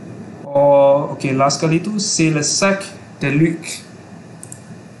 Or, okay, last kali tu, c'est le sac de Luc.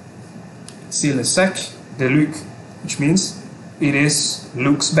 C'est le sac de Luc, which means it is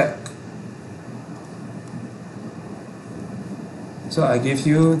Luke's bag. So I give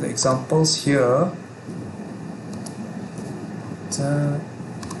you the examples here.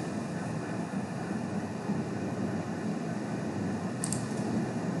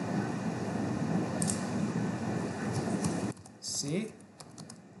 C'est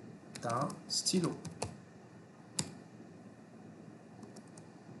un stylo.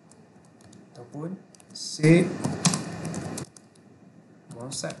 Ataupun c'est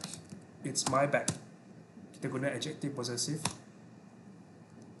mon sac. It's my bag. Kita guna adjective possessive.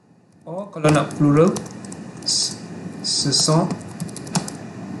 Or kalau nak plural, ce sont,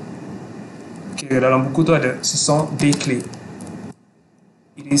 okay, dalam buku tu ada ce sont des clés.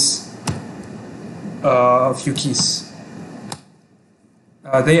 It is a few keys.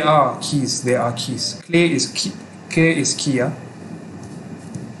 They are keys. They are keys. Clé is key. Clé is key.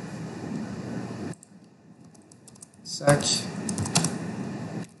 Sac,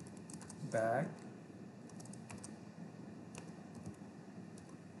 bag,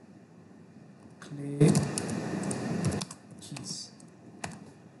 clé, keys.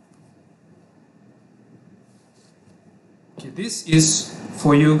 Okay, this is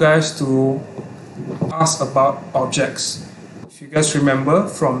for you guys to ask about objects. If you guys remember,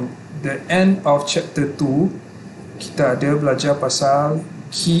 from the end of chapter 2, kita ada belajar pasal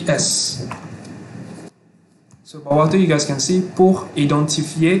QS. So bawah tu you guys can see, pour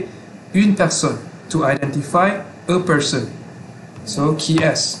identifier une personne. To identify a person. So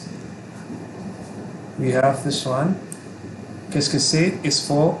QS. We have this one. Qu'est-ce que c'est is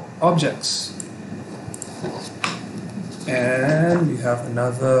for objects. And we have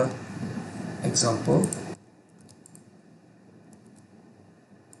another example.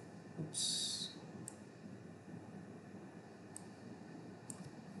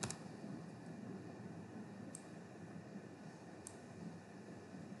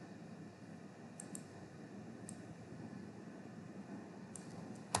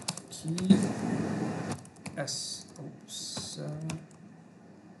 S. Oops.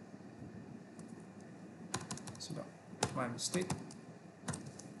 Sudah. My mistake.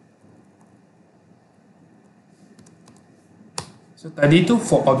 So tadi itu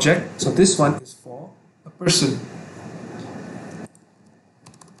for object. So this one is for a person.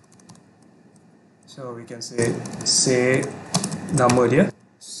 So we can say nama dia.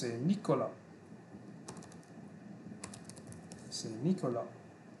 C'est Nicolas. C'est Nicolas.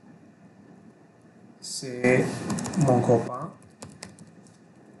 C'est mon copain.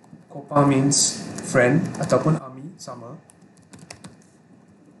 Copain means friend ataupun ami sama.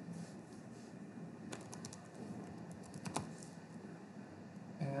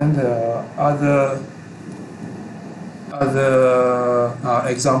 And other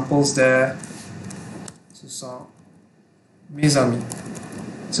examples there. Ce sont mes amis.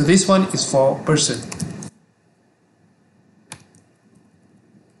 So this one is for person.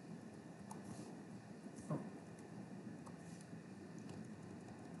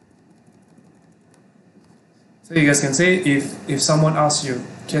 So you guys can say if someone asks you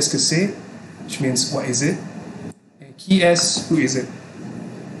qu'est-ce que c'est, which means what is it, and qui est, who is it.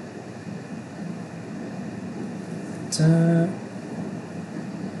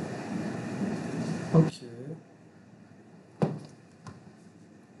 Okay.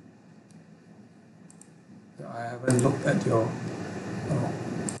 I haven't looked at your.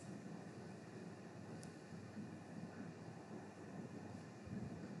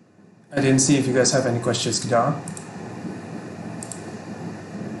 I didn't see if you guys have any questions, Kida.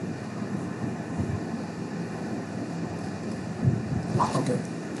 Okay.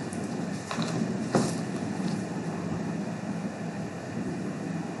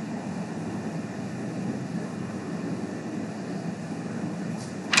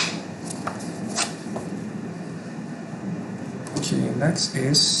 Okay, next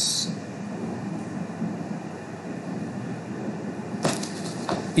is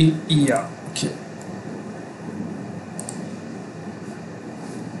il y a. Okay.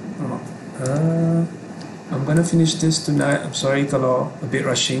 I'm gonna finish this tonight. I'm sorry kalau a bit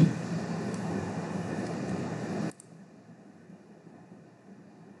rushing.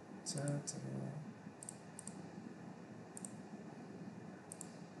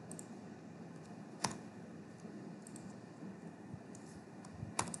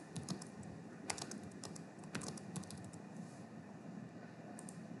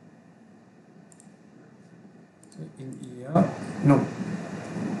 Il y a. No.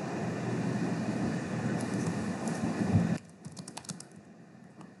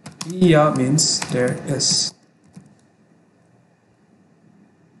 Il y a means there is.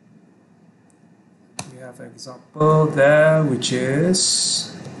 We have an example there which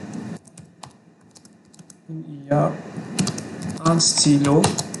is il y a un stylo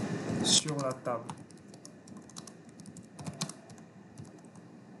sur la table.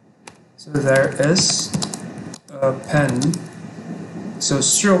 So there is a pen. So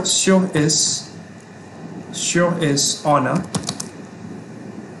sur is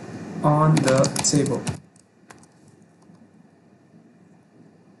on the table.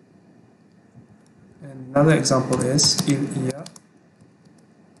 And another example is il y a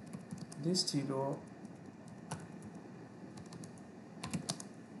des stylos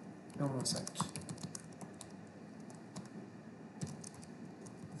dans mon sac.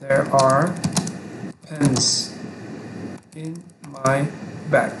 There are pens in my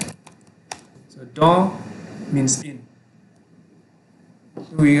bag. So dans means in.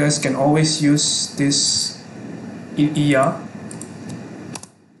 So you guys can always use this il y a.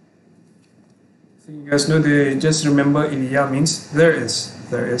 So you guys know just remember il y a means there is.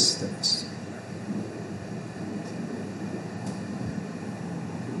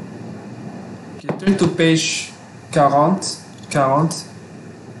 Okay, turn to page 40.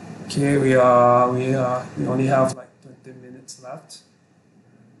 Okay, we only have like 20 minutes left.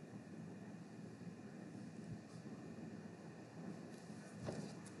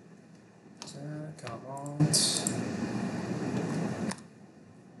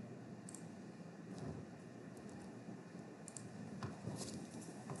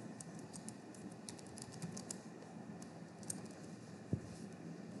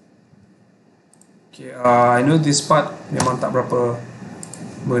 Okay, I know this part memang tak berapa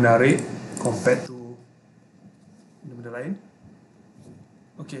menarik compared to benda lain.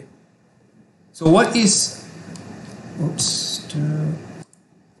 Okay, so what is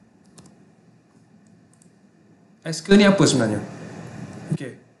SK ni apa sebenarnya?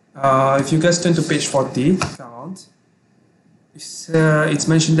 Okay, if you guys turn to page 40, it's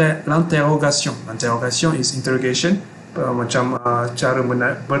mentioned that l'interrogation. Interrogation is interrogation, macam cara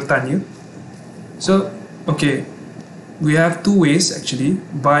bertanya. So Okay, we have two ways actually,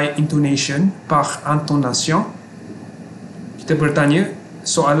 by intonation, par intonation. Kita bertanya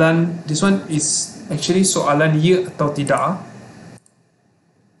soalan, this one is actually soalan ya atau tidak.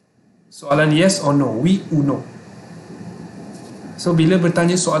 Soalan yes or no, oui ou no. So bila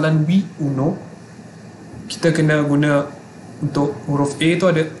bertanya soalan oui ou no, kita kena guna untuk huruf A tu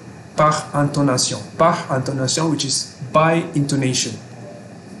ada par intonation. Par intonation, which is by intonation.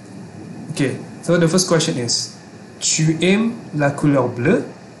 Okay, so the first question is, tu aimes la couleur bleue?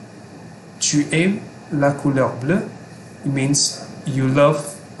 Tu aimes la couleur bleue? It means you love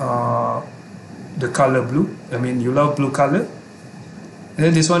the color blue. I mean, you love blue color. And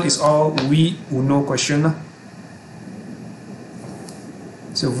then this one is all oui ou no question lah.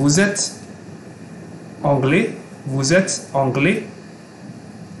 So, vous êtes anglais? Vous êtes anglais?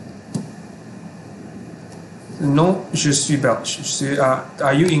 Non, je suis belge.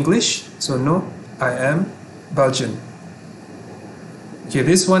 Are you English? So, no, I am Belgian. Okay,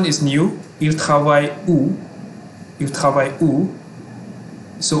 this one is new. Il travaille où? Il travaille où?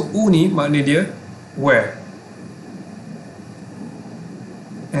 So, où ni makna dia where.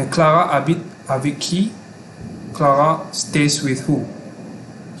 And Clara habite avec qui? Clara stays with who?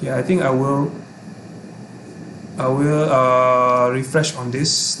 Okay, I think I will refresh on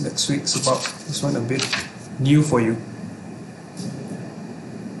this next week. It's about this one a bit new for you.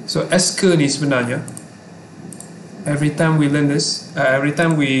 So est-ce que ni sebenarnya, every time we learn this, every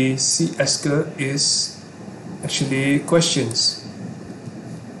time we see est-ce que is actually questions.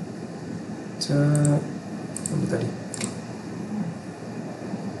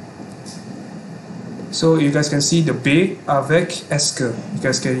 So you guys can see the B avec est-ce que. You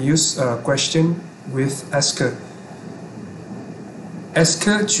guys can use a question with est-ce que. Est-ce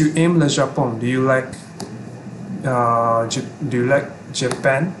que tu aimes le Japon? Do you like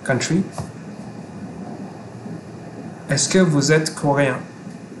Japan country? Est-ce que vous êtes coréen?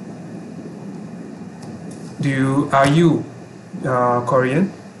 Are you Korean?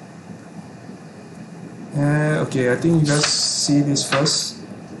 Okay, I think you guys see this first,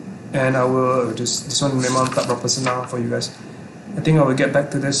 and I will this one memang tak berapa senang for you guys. I think I will get back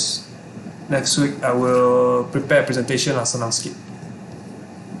to this next week. I will prepare a presentation lah, senang sikit.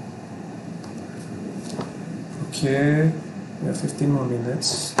 Okay, we have 15 more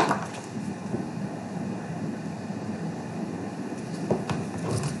minutes.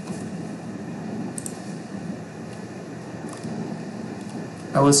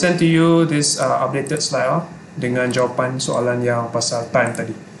 I will send to you this updated slide dengan jawapan soalan yang pasal time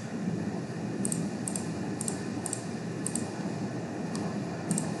tadi.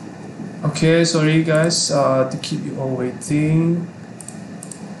 Okay, sorry guys to keep you all waiting.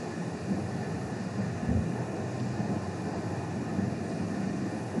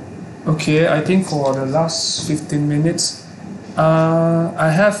 Okay, I think for the last 15 minutes, I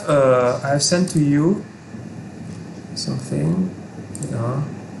have sent to you something.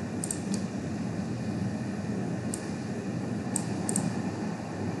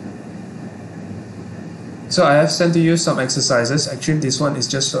 So I have sent to you some exercises. Actually, this one is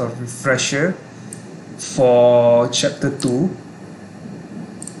just a refresher for chapter 2.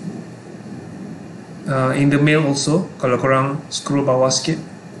 In the mail also, kalau korang scroll bawah sikit.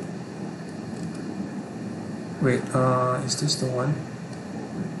 Wait, is this the one?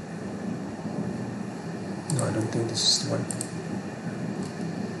 No, I don't think this is the one.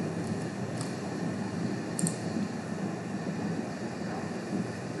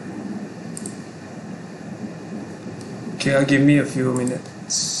 Okay, give me a few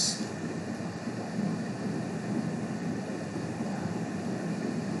minutes.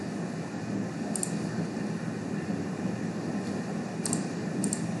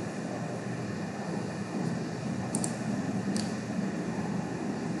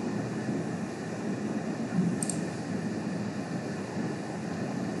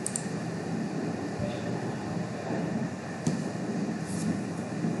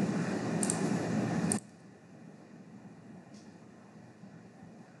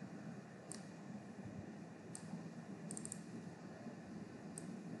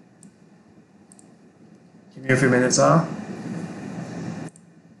 Give me a few minutes,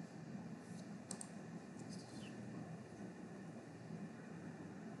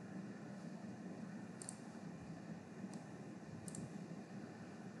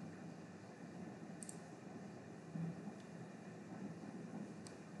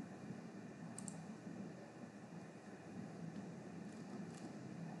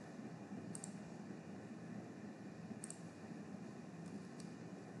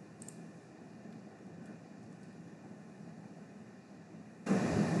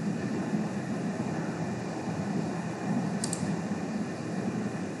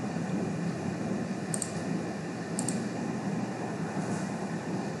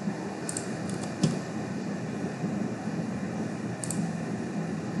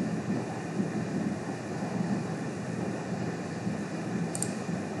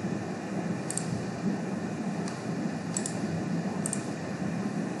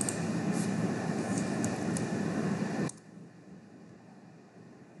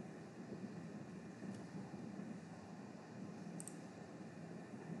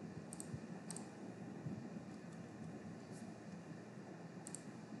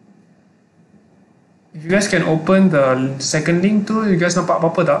 If you guys can open the second link tu, you guys nampak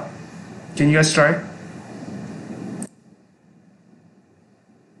apa-apa tak? Can you guys try?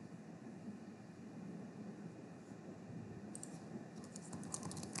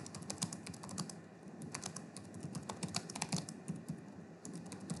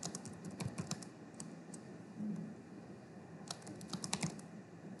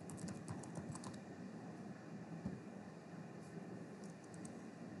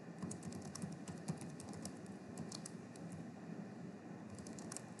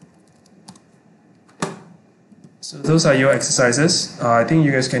 So those are your exercises. I think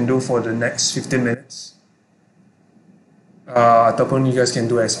you guys can do for the next 15 minutes. Ataupun you guys can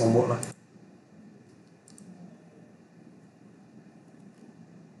do as homework lah.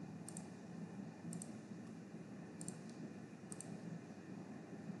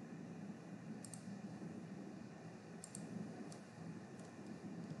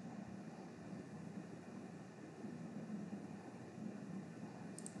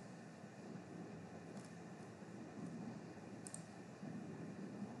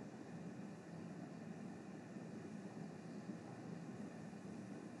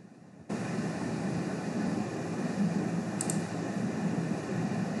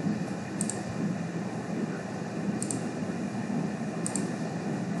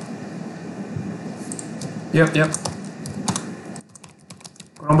 Yep.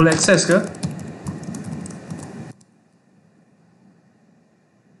 Korang boleh access ke?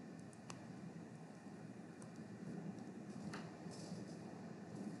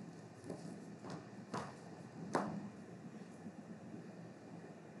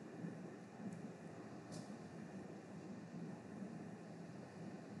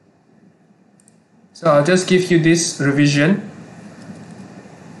 So I'll just give you this revision.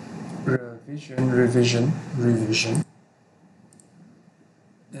 Revision.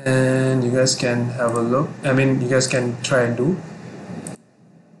 And you guys can have a look. I mean, you guys can try and do.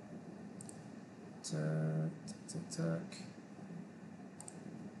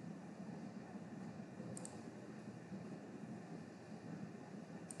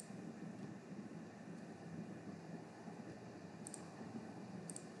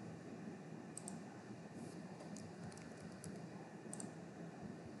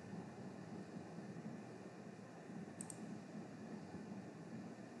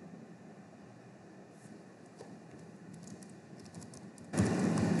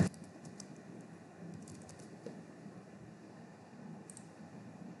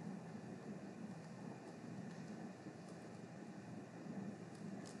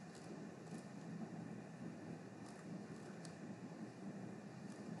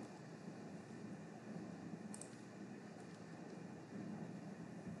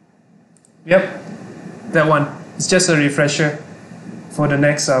 Yep, that one. It's just a refresher for the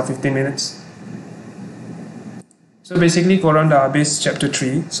next 15 minutes. So basically, korang dah habis chapter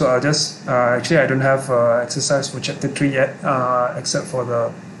 3. So I'll just actually I don't have exercise for chapter 3 yet, except for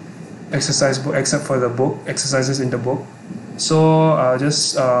the exercise book, except for the book exercises in the book. So I'll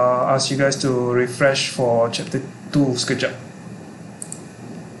just ask you guys to refresh for chapter 2 sekejap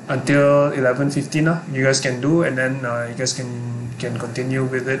until 11:15 lah. You guys can do, and then you guys can continue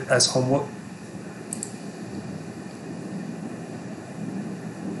with it as homework.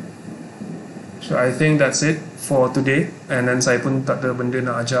 So I think that's it for today. And then saya pun tak ada benda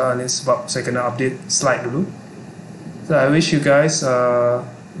nak ajar ni sebab saya kena update slide dulu. So I wish you guys a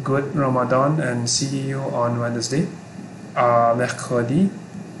good Ramadan and see you on Wednesday, mercredi.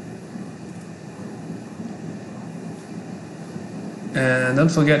 And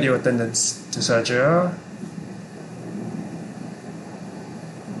don't forget your attendance to saja.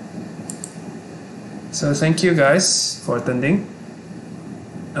 So thank you guys for attending.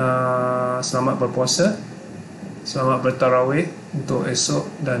 Selamat berpuasa, selamat bertarawih untuk esok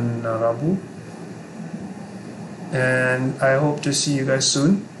dan Rabu. And I hope to see you guys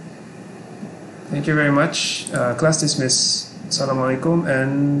soon. Thank you very much. Class dismissed. Assalamualaikum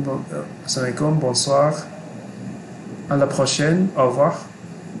and bonsoir. À la prochaine. Au revoir.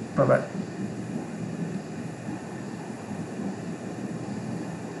 Bye bye.